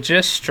this? Is it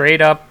just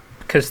straight up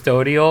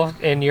custodial,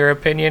 in your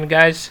opinion,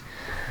 guys?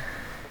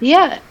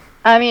 Yeah.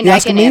 I mean,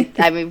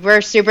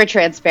 we're super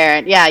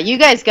transparent. Yeah, you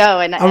guys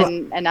go, and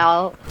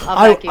I'll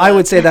back you up. I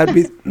would say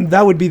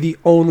that would be the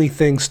only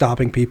thing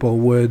stopping people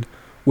would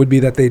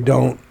be that they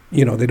don't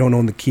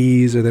own the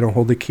keys, or they don't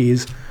hold the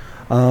keys.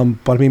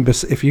 But I mean,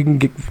 if you can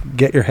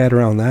get your head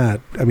around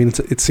that, I mean,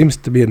 it seems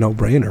to be a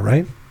no-brainer,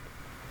 right?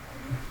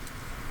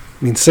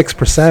 I mean,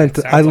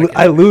 6%.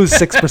 I lose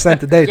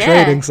 6% a day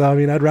trading, so I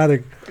mean, I'd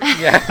rather.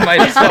 Yeah,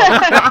 might as well.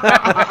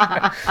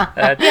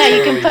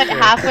 You can put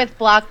half with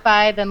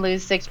BlockFi, then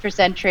lose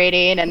 6%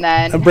 trading, and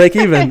then break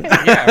even.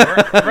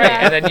 Yeah, right.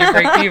 And then you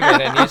break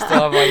even, and you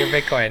still have all your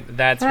Bitcoin.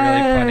 That's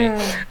really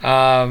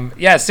funny.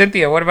 Yeah,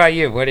 Cynthia, what about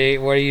you? What do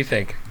you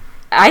think?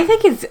 I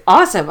think it's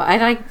awesome.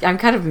 I'm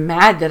kind of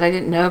mad that I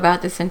didn't know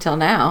about this until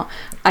now.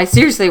 I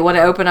seriously want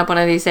to open up one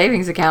of these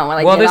savings accounts when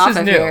I get off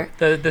of here.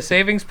 The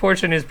savings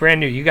portion is brand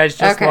new. You guys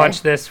just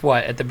launched this,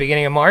 at the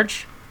beginning of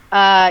March?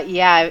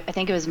 Yeah, I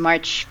think it was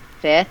March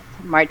 5th,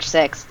 March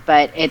 6th,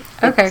 but it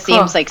Okay,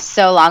 seems cool. like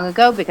so long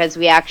ago because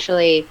we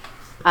actually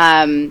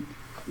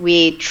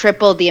we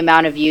tripled the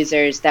amount of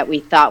users that we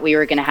thought we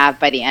were going to have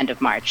by the end of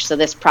March. So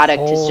this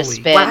product has just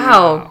Holy been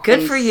Wow,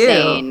 good for you.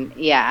 insane.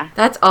 Yeah.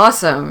 That's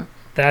awesome.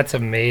 That's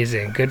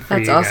amazing. Good for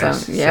That's you guys.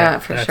 awesome. Yeah,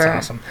 for That's sure.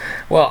 awesome.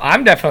 Well,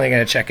 I'm definitely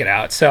going to check it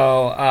out.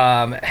 So,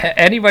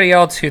 anybody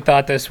else who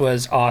thought this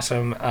was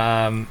awesome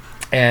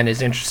and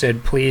is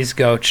interested, please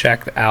go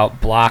check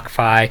out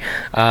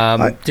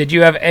BlockFi. Did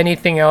you have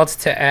anything else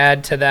to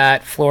add to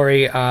that,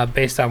 Flory,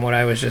 based on what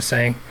I was just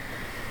saying?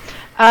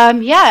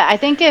 Yeah, I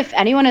think if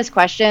anyone has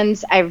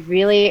questions, I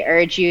really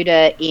urge you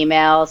to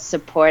email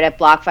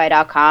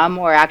support@blockfi.com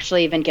or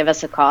actually even give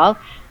us a call.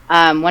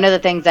 One of the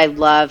things I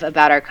love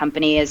about our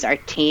company is our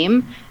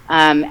team.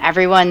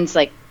 Everyone's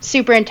like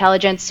super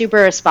intelligent, super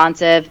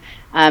responsive.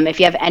 If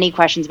you have any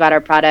questions about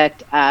our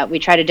product, we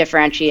try to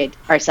differentiate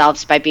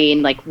ourselves by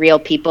being like real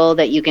people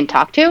that you can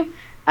talk to.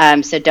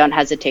 So don't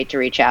hesitate to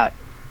reach out.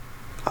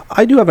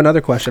 I do have another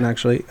question,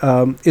 actually.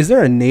 Is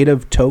there a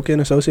native token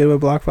associated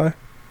with BlockFi?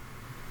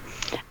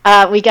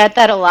 We get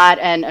that a lot,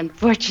 and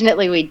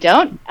unfortunately, we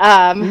don't.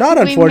 Not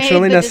we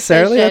unfortunately, made the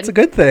necessarily. That's a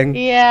decision- good thing.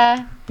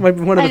 Yeah. Might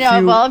be one of I the know.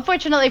 few. Well,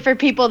 unfortunately for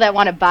people that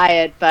want to buy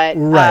it, but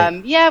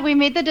Right. yeah, we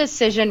made the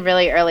decision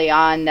really early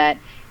on that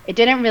it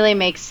didn't really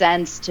make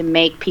sense to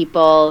make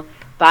people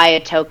buy a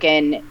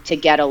token to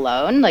get a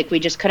loan. Like we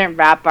just couldn't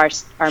wrap our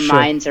Sure.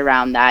 minds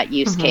around that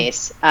use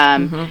case.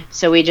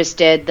 So we just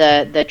did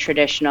the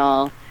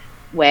traditional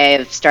way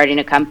of starting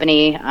a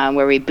company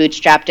where we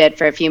bootstrapped it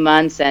for a few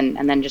months and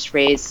then just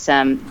raised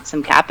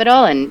some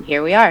capital, and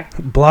here we are.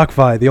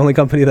 BlockFi, the only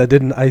company that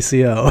did an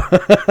ICO.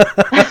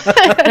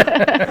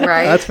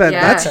 Right.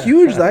 That's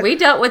huge. We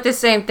dealt with the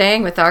same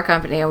thing with our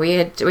company, and we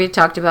had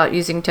talked about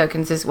using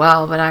tokens as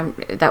well.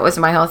 But that was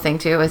my whole thing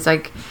too. It's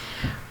like,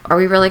 are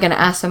we really going to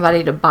ask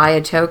somebody to buy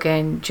a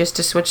token just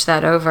to switch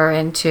that over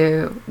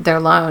into their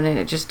loan? And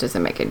it just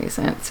doesn't make any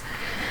sense.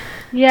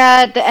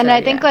 Yeah, and So,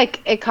 I think yeah.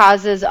 like it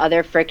causes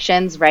other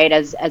frictions, right?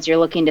 As you're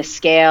looking to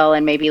scale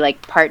and maybe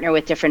like partner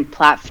with different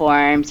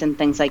platforms and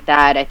things like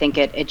that. I think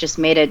it just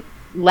made it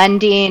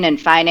lending and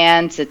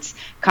finance. It's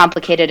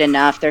complicated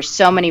enough. There's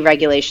so many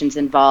regulations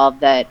involved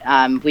that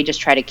we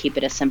just try to keep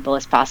it as simple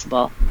as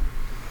possible.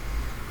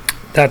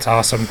 That's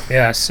awesome.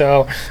 Yeah.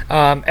 So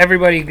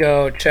everybody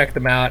go check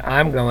them out.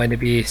 I'm going to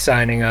be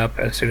signing up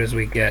as soon as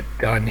we get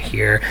done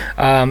here.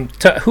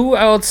 Who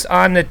else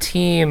on the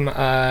team?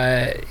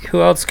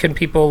 Who else can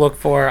people look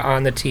for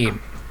on the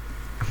team?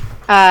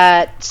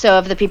 So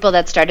of the people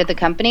that started the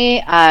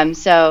company,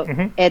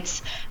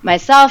 it's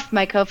myself,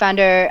 my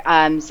co-founder,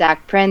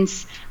 Zach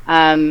Prince,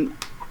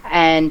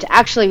 and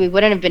actually we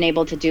wouldn't have been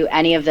able to do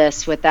any of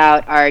this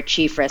without our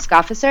chief risk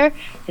officer.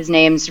 His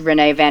name's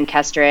Renee Van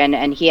Kesteren,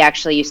 and he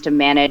actually used to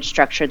manage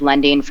structured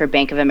lending for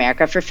Bank of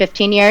America for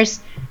 15 years.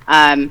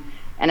 And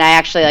I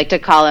actually like to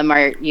call him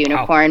our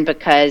unicorn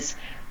because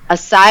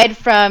aside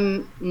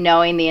from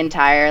knowing the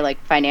entire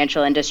like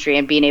financial industry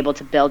and being able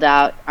to build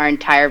out our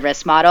entire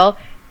risk model,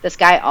 this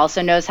guy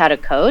also knows how to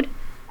code,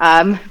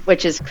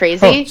 which is Oh,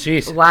 crazy.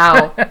 jeez.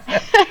 Wow.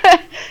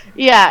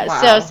 Yeah,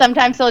 Wow. so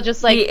sometimes he'll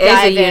just like He is a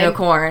dive in.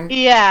 unicorn.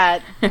 Yeah,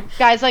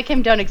 guys like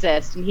him don't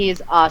exist, and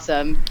he's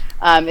awesome.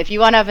 If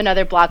you want to have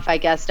another BlockFi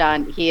guest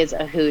on, he is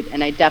a hoot,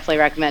 and I definitely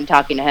recommend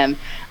talking to him.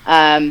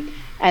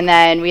 And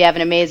then we have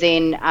an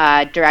amazing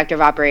director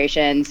of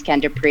operations, Ken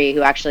Dupree,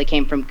 who actually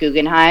came from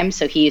Guggenheim.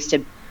 So he used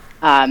to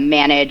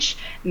manage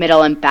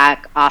middle and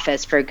back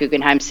office for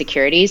Guggenheim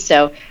Securities.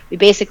 So we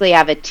basically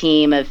have a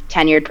team of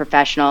tenured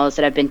professionals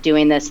that have been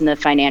doing this in the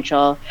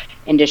financial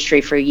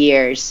industry for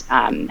years,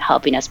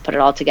 helping us put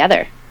it all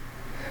together.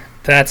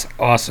 That's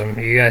awesome.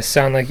 You guys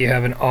sound like you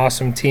have an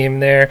awesome team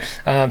there.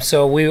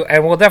 So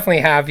we'll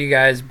definitely have you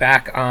guys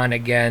back on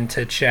again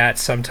to chat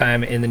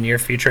sometime in the near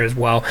future as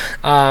well.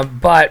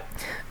 But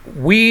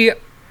we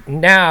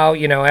now,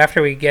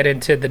 after we get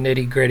into the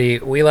nitty gritty,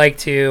 we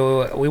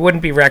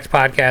wouldn't be Wrecked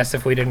Podcast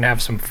if we didn't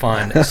have some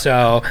fun.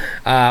 So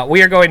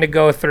we are going to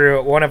go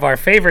through one of our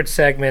favorite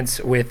segments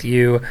with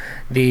you,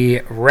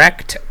 the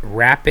Wrecked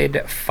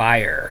Rapid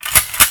Fire.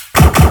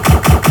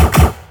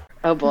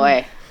 Oh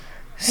boy.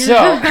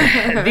 So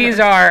these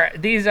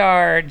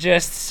are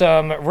just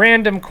some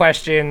random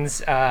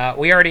questions.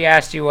 We already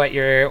asked you what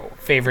your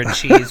favorite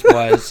cheese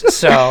was,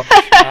 so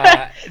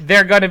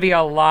they're going to be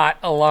a lot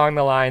along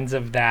the lines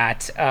of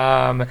that.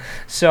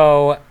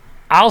 So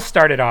I'll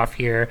start it off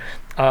here.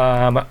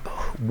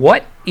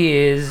 What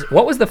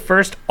was the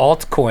first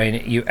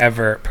altcoin you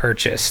ever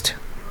purchased?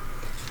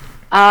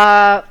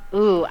 I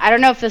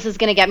don't know if this is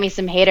going to get me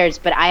some haters,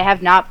 but I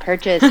have not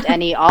purchased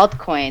any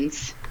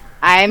altcoins.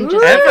 I'm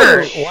just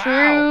Ever?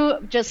 true,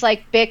 just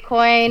like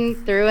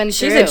Bitcoin through and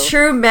She's through. a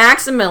true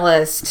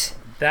maximalist.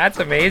 That's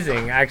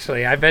amazing,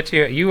 actually. I bet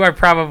you are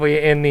probably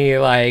in the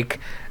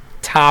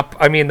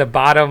the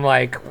bottom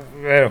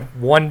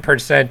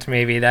 1%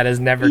 maybe that has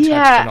never touched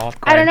an altcoin.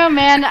 I don't know,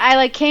 man.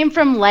 I came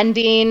from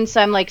lending,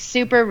 so I'm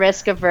super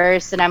risk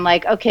averse, and I'm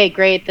like, okay,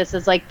 great, this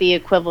is like the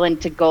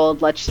equivalent to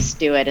gold. Let's just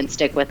do it and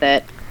stick with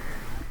it.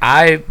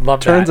 I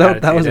love Turns that.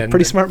 out that was a attitude,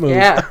 pretty and- smart move.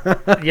 Yeah.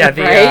 Yeah,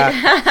 the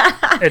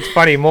Right? it's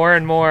funny. More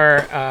and more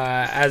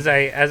as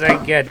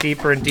I get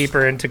deeper and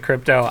deeper into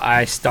crypto,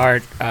 I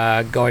start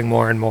going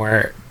more and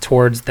more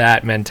towards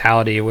that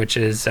mentality, which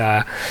is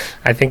I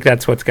think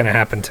that's what's going to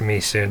happen to me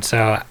soon.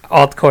 So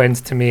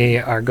altcoins to me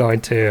are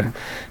going to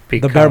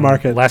become The bear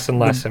market, less and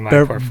less the in my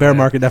bear, portfolio. bear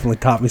market definitely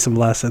taught me some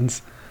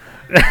lessons.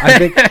 I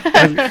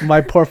think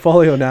my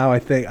portfolio now. I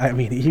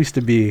mean, it used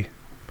to be,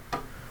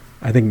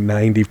 I think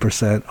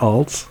 90%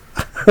 alts.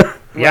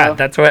 Yeah, Wow.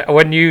 that's what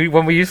when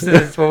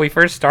we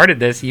first started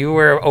this, you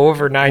were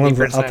over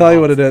 90%. I'll tell you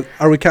what it is.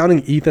 Are we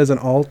counting ETH as an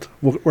alt?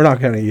 We're not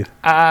counting ETH.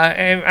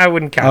 I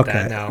wouldn't count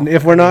Okay. that. No.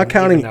 If we're not Even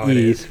counting though it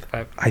is, ETH,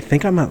 but- I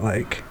think I'm at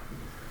like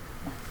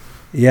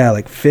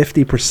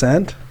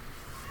 50%.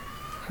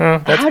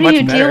 that's How do much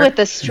you better. deal with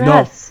the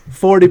stress? No,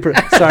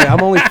 40%. Sorry,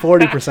 I'm only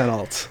 40%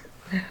 alts.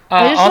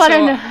 I just Also, want to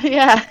know,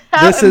 yeah,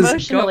 how This is-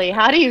 emotionally,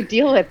 how do you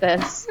deal with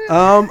this?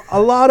 A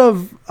lot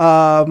of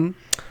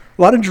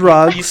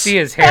drugs. you see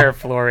his hair,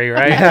 Flory,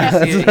 right?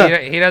 Yeah, You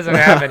see- he doesn't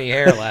have any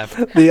hair left.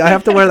 I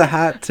have to wear the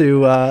hat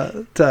to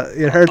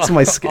it hurts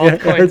my skin.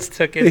 It Altcoins hurts.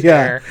 took his Yeah,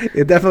 hair.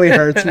 it definitely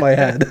hurts my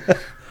head.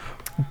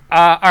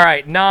 All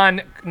right,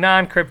 non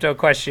crypto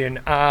question.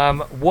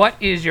 What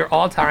is your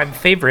all time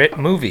favorite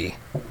movie?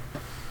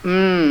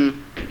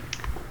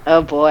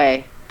 Oh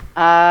boy.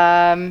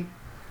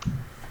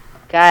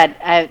 God,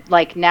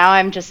 now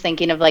I'm just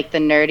thinking of like the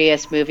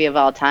nerdiest movie of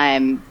all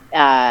time.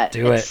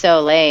 Do it's it.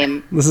 so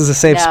lame. This is a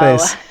safe No,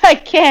 space. I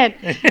can't.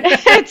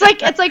 it's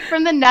like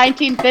from the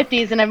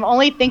 1950s, and I'm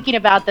only thinking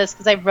about this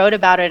because I wrote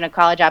about it in a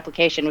college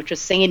application, which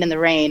was Singing in the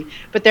Rain.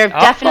 But there have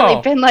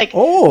definitely been like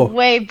Oh.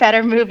 way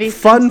better movies.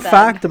 Fun since then.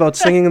 fact about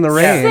Singing in the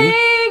Rain.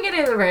 Singing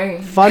in the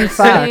rain. Fun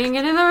fact. Singing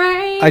in the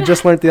rain. I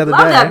just learned the other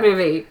Love day. that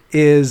movie.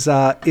 Is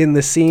in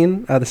the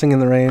scene, the Singing in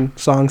the Rain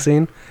song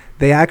scene,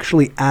 they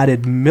actually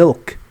added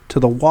milk to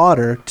the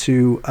water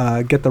to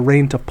get the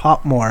rain to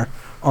pop more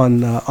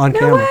on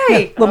camera. way. Yeah,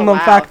 little Oh, known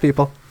wow. fact,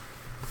 people.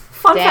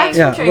 Fun Dang. facts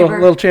Yeah, from Chamber.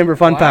 little chamber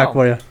fun Wow. fact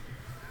for you.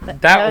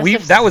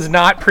 That was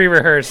not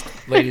pre-rehearsed,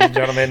 ladies and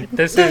gentlemen.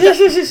 This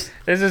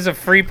is a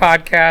free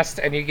podcast,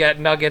 and you get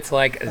nuggets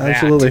like that.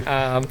 Absolutely.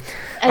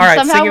 And all right,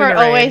 somehow Singing in we're the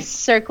Rain. always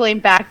circling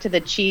back to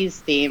the cheese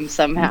theme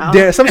somehow.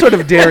 Some sort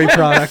of dairy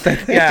product. I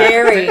think. Yeah.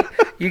 Dairy.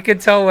 You can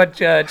tell what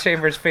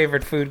Chambers'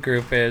 favorite food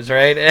group is,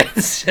 right?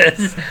 It's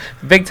just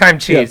big time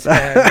cheese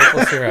and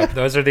maple syrup.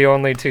 Those are the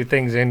only two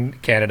things in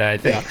Canada, I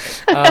think.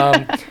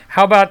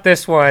 How about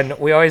this one?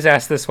 We always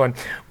ask this one.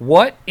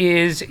 What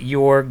is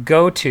your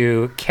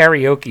go-to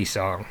karaoke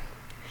song?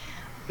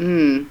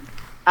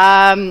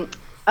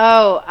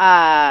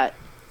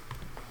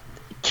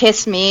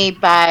 Kiss Me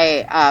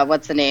by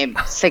what's the name?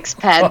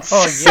 Sixpence.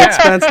 Oh, yeah.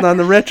 Sixpence none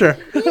the richer.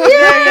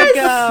 There you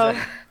go.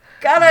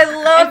 God, I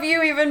love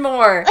you even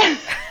more.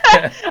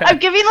 I'm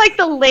giving like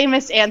the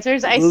lamest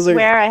answers. I Those are-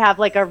 swear I have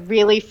like a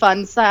really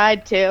fun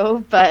side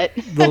too, but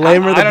The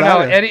lamer the I don't know.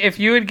 better. Eddie, if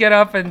you would get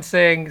up and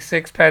sing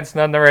Sixpence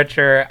None the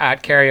Richer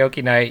at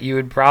karaoke night, you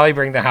would probably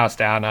bring the house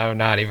down. I'm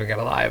not even going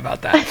to lie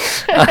about that.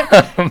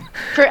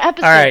 for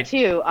episode right.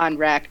 2 on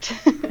Wrecked.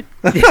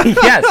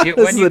 Yes, This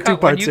when is you a come,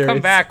 two-part when you come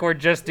series. back, we're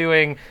just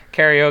doing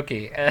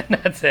karaoke, and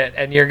that's it,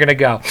 and you're going to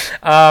go.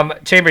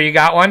 Chamber, you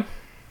got one?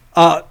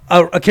 A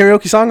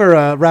karaoke song or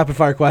a rapid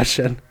fire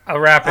question? A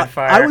rapid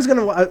fire. I was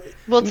gonna.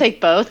 We'll take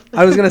both.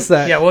 I was gonna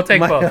say. Yeah, we'll take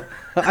both.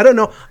 I don't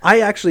know. I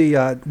actually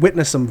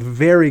witnessed some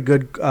very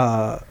good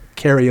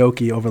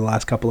karaoke over the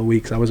last couple of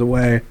weeks. I was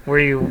away. Were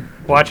you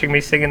watching me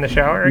sing in the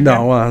shower again?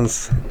 No,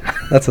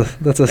 that's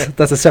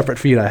a separate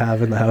feed I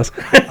have in the house.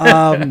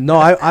 No,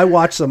 I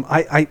watched some.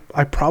 I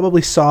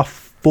probably saw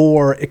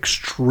 4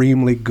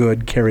 extremely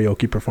good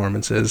karaoke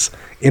performances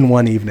in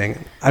one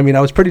evening. I mean,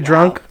 I was pretty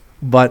drunk,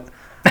 but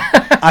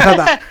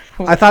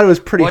I thought it was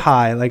pretty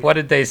high. Like, What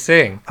did they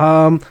sing?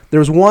 there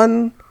was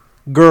one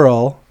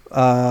girl.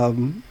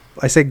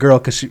 I say girl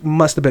because she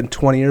must have been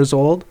 20 years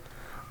old,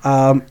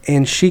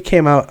 and she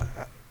came out.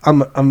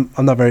 I'm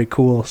not very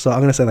cool, so I'm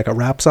gonna say like a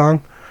rap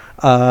song.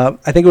 I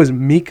think it was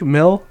Meek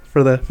Mill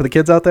for the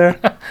kids out there.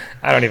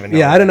 I don't even know.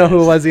 Yeah, what I don't know that who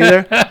it is. was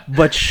either,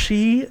 but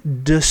she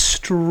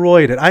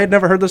destroyed it. I had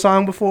never heard the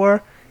song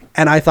before,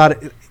 and I thought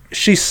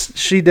she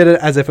did it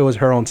as if it was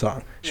her own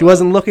song. She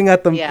wasn't looking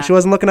at the Yeah. she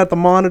wasn't looking at the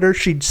monitor.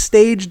 She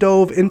stage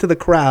dove into the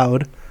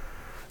crowd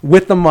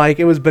with the mic.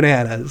 It was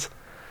bananas.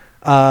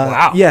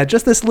 Wow. Yeah,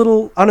 just this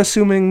little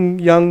unassuming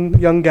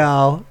young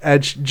gal,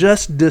 and she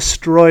just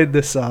destroyed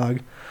this song.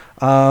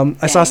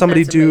 I saw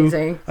somebody That's do.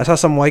 amazing. I saw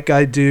some white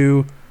guy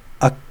do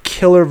a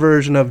killer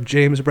version of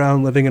James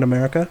Brown "Living in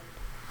America."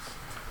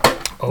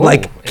 Oh,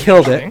 like,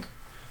 killed it.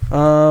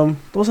 interesting.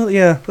 Those are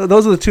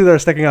the two that are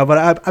sticking out.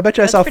 But I bet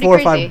you I That's saw pretty 4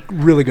 or crazy.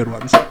 5 really good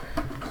ones.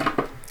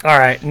 All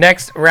right,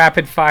 next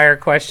rapid fire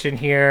question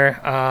here.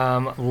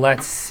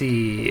 Let's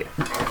see.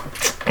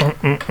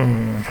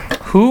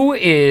 Who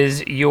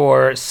is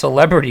your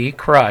celebrity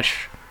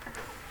crush?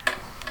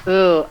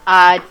 Ooh,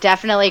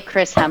 definitely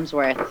Chris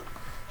Hemsworth,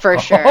 for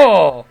sure.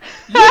 Oh,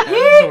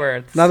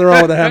 Hemsworth. Nothing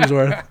wrong with the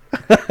Hemsworth.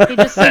 He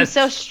just seems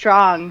so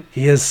strong.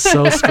 He is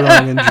so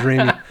strong and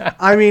dreamy.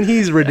 I mean,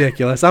 he's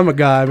ridiculous. I'm a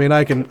guy. I mean,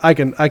 I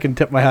can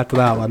tip my hat to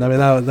that one. I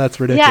mean, that's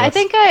ridiculous. Yeah, I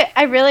think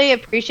I really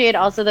appreciate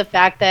also the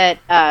fact that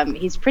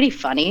he's pretty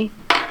funny,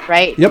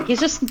 right? Yep.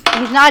 He's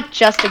not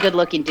just a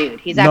good-looking dude.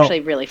 He's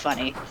actually really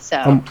funny.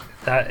 So.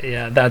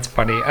 That's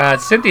funny.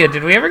 Cynthia,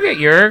 did we ever get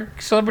your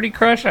celebrity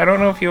crush? I don't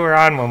know if you were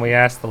on when we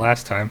asked the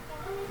last time.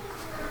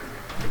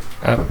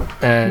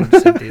 And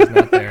Cynthia's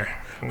not there.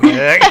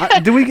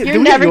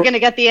 You're never going to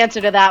get the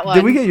answer to that one.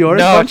 Did we get yours,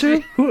 No.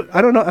 Bunchu? Who?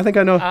 I don't know. I think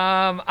I know.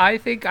 I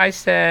think I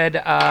said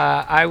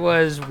I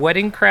was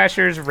Wedding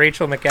Crashers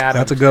Rachel McAdams.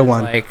 That's a good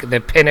one. Like the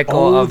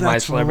pinnacle of my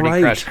that's celebrity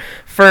right. crush.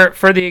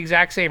 For the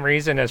exact same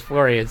reason as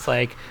Flory. It's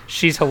like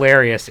she's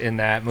hilarious in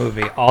that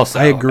movie also.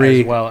 I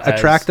agree. As well as,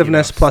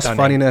 Attractiveness plus stunning.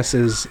 funniness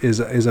is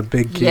a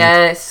big key.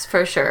 Yes,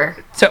 for sure.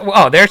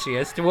 So, there she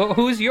is.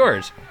 Who's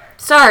yours?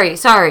 Sorry.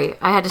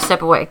 I had to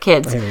step away.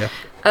 Kids. I hear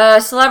ya.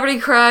 Celebrity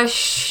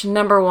crush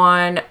number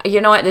one.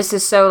 You know what? This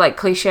is so like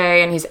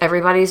cliche, and he's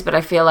everybody's. But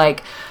I feel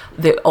like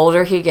the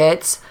older he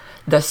gets,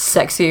 the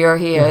sexier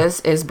he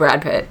is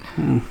Brad Pitt.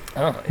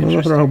 Oh,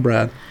 What's wrong,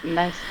 Brad?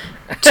 Nice.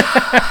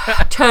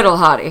 Total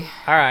hottie.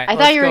 all right. I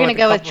thought you were going to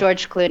go with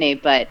George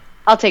Clooney, but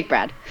I'll take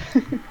Brad.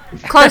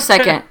 Close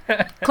second.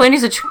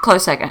 Clooney's a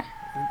close second.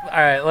 All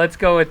right, let's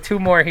go with two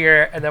more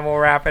here, and then we'll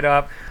wrap it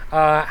up.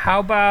 How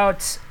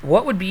about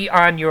what would be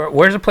on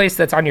where's a place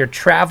that's on your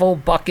travel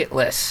bucket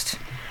list?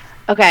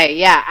 Okay,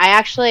 yeah, I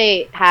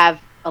actually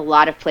have a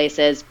lot of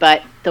places,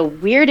 but the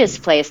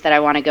weirdest place that I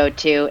want to go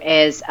to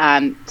is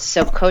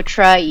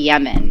Socotra,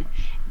 Yemen.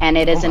 And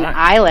it is an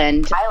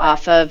island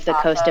off of the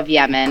coast of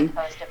Yemen,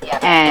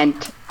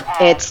 and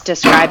it's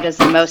described as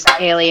the most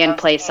alien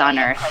place on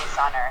Earth.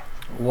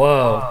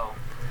 Whoa.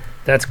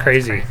 That's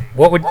crazy.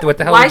 What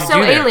the hell Why would you so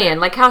do there? alien?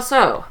 Like how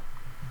so?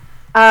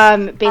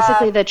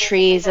 Basically, the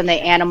trees and the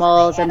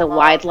animals and the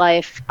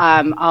wildlife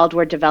all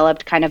were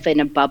developed kind of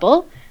in a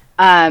bubble.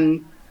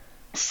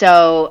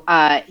 So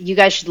you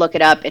guys should look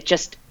it up. It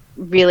just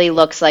really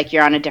looks like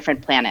you're on a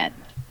different planet.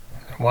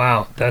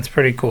 Wow, that's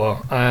pretty cool.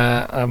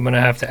 I'm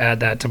gonna have to add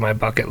that to my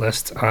bucket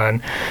list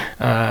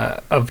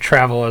of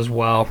travel as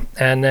well.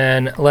 And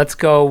then let's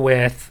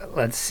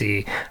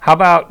see. How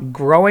about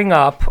growing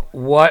up?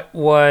 What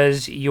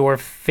was your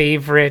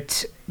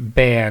favorite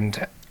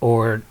band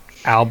or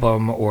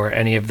album or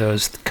any of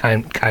those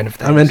kind of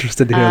things? I'm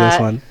interested to hear this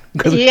one.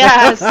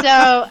 Yeah.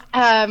 So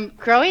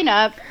growing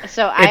up, the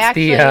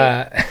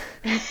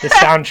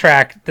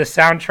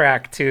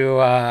soundtrack to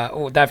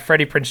that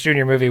Freddie Prinze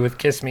Jr. movie with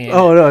Kiss Me.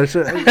 Oh no,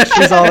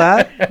 she's all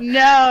that.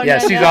 No. Yeah, no,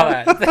 she's no. all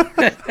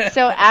that.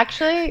 So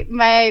actually,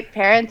 my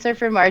parents are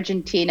from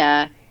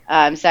Argentina.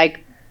 So I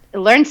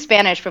learned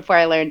Spanish before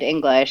I learned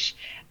English.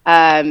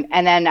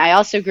 And then I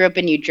also grew up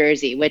in New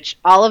Jersey, which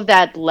all of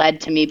that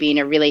led to me being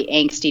a really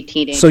angsty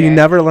teenager. So you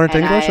never learned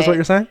English, is what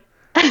you're saying?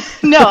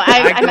 No,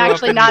 I'm grew up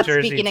actually in New not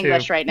Jersey, speaking too.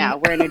 English right now.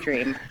 We're in a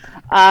dream.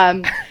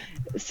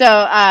 So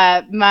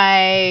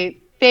my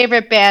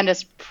favorite band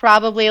is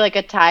probably like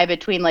a tie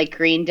between like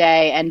Green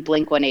Day and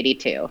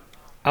Blink-182.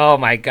 Oh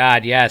my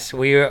God, yes.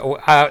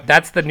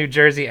 That's the New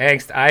Jersey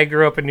angst. I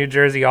grew up in New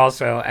Jersey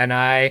also, and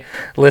I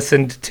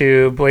listened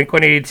to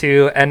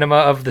Blink-182, Enema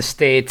of the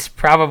State,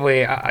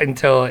 probably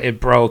until it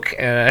broke.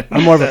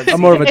 I'm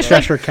more of a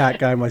Cheshire Cat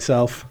guy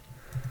myself.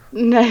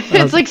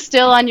 It's like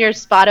still on your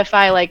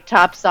Spotify like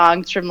top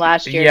songs from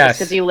last year, Yes. just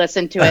because you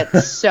listened to it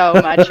so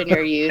much in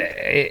your youth.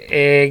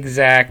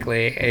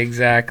 Exactly.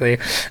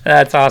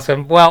 That's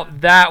awesome. Well,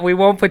 we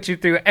won't put you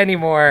through any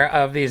more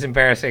of these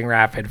embarrassing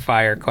rapid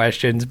fire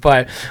questions,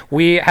 but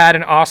we had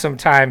an awesome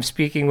time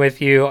speaking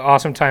with you,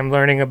 awesome time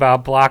learning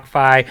about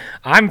BlockFi.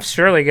 I'm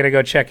surely going to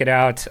go check it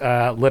out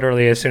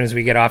literally as soon as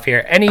we get off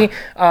here. Any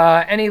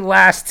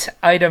last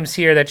items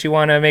here that you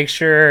want to make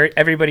sure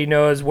everybody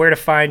knows where to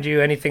find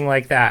you, anything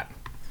like that?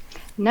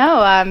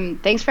 No,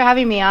 thanks for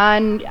having me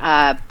on.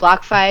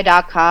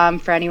 BlockFi.com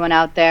for anyone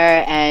out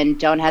there, and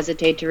don't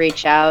hesitate to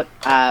reach out.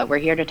 We're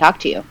here to talk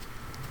to you.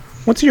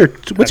 What's your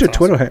awesome.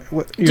 Twitter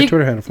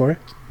Twitter handle, Flory?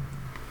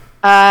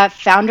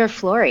 Founder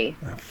Flory.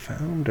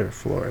 Founder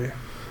Flory.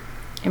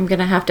 I'm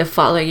gonna have to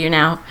follow you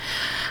now.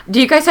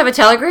 Do you guys have a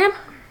Telegram?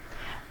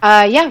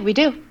 Yeah, we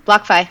do.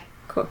 BlockFi.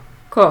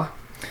 Cool.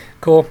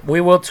 We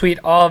will tweet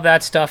all of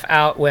that stuff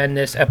out when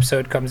this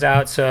episode comes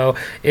out. So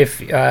if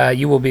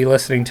you will be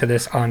listening to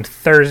this on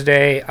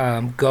Thursday,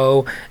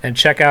 go and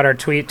check out our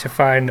tweet to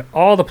find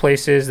all the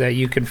places that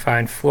you can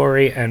find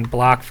Flory and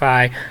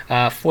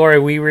BlockFi. Flory,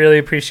 we really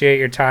appreciate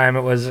your time.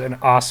 It was an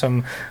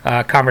awesome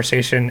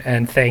conversation,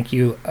 and thank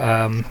you.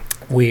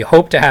 We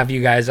hope to have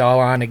you guys all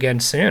on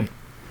again soon.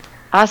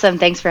 Awesome.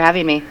 Thanks for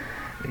having me.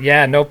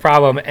 Yeah, no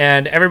problem.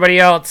 And everybody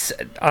else,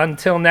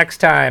 until next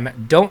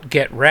time, don't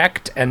get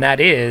wrecked, and that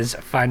is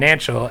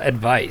financial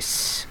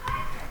advice.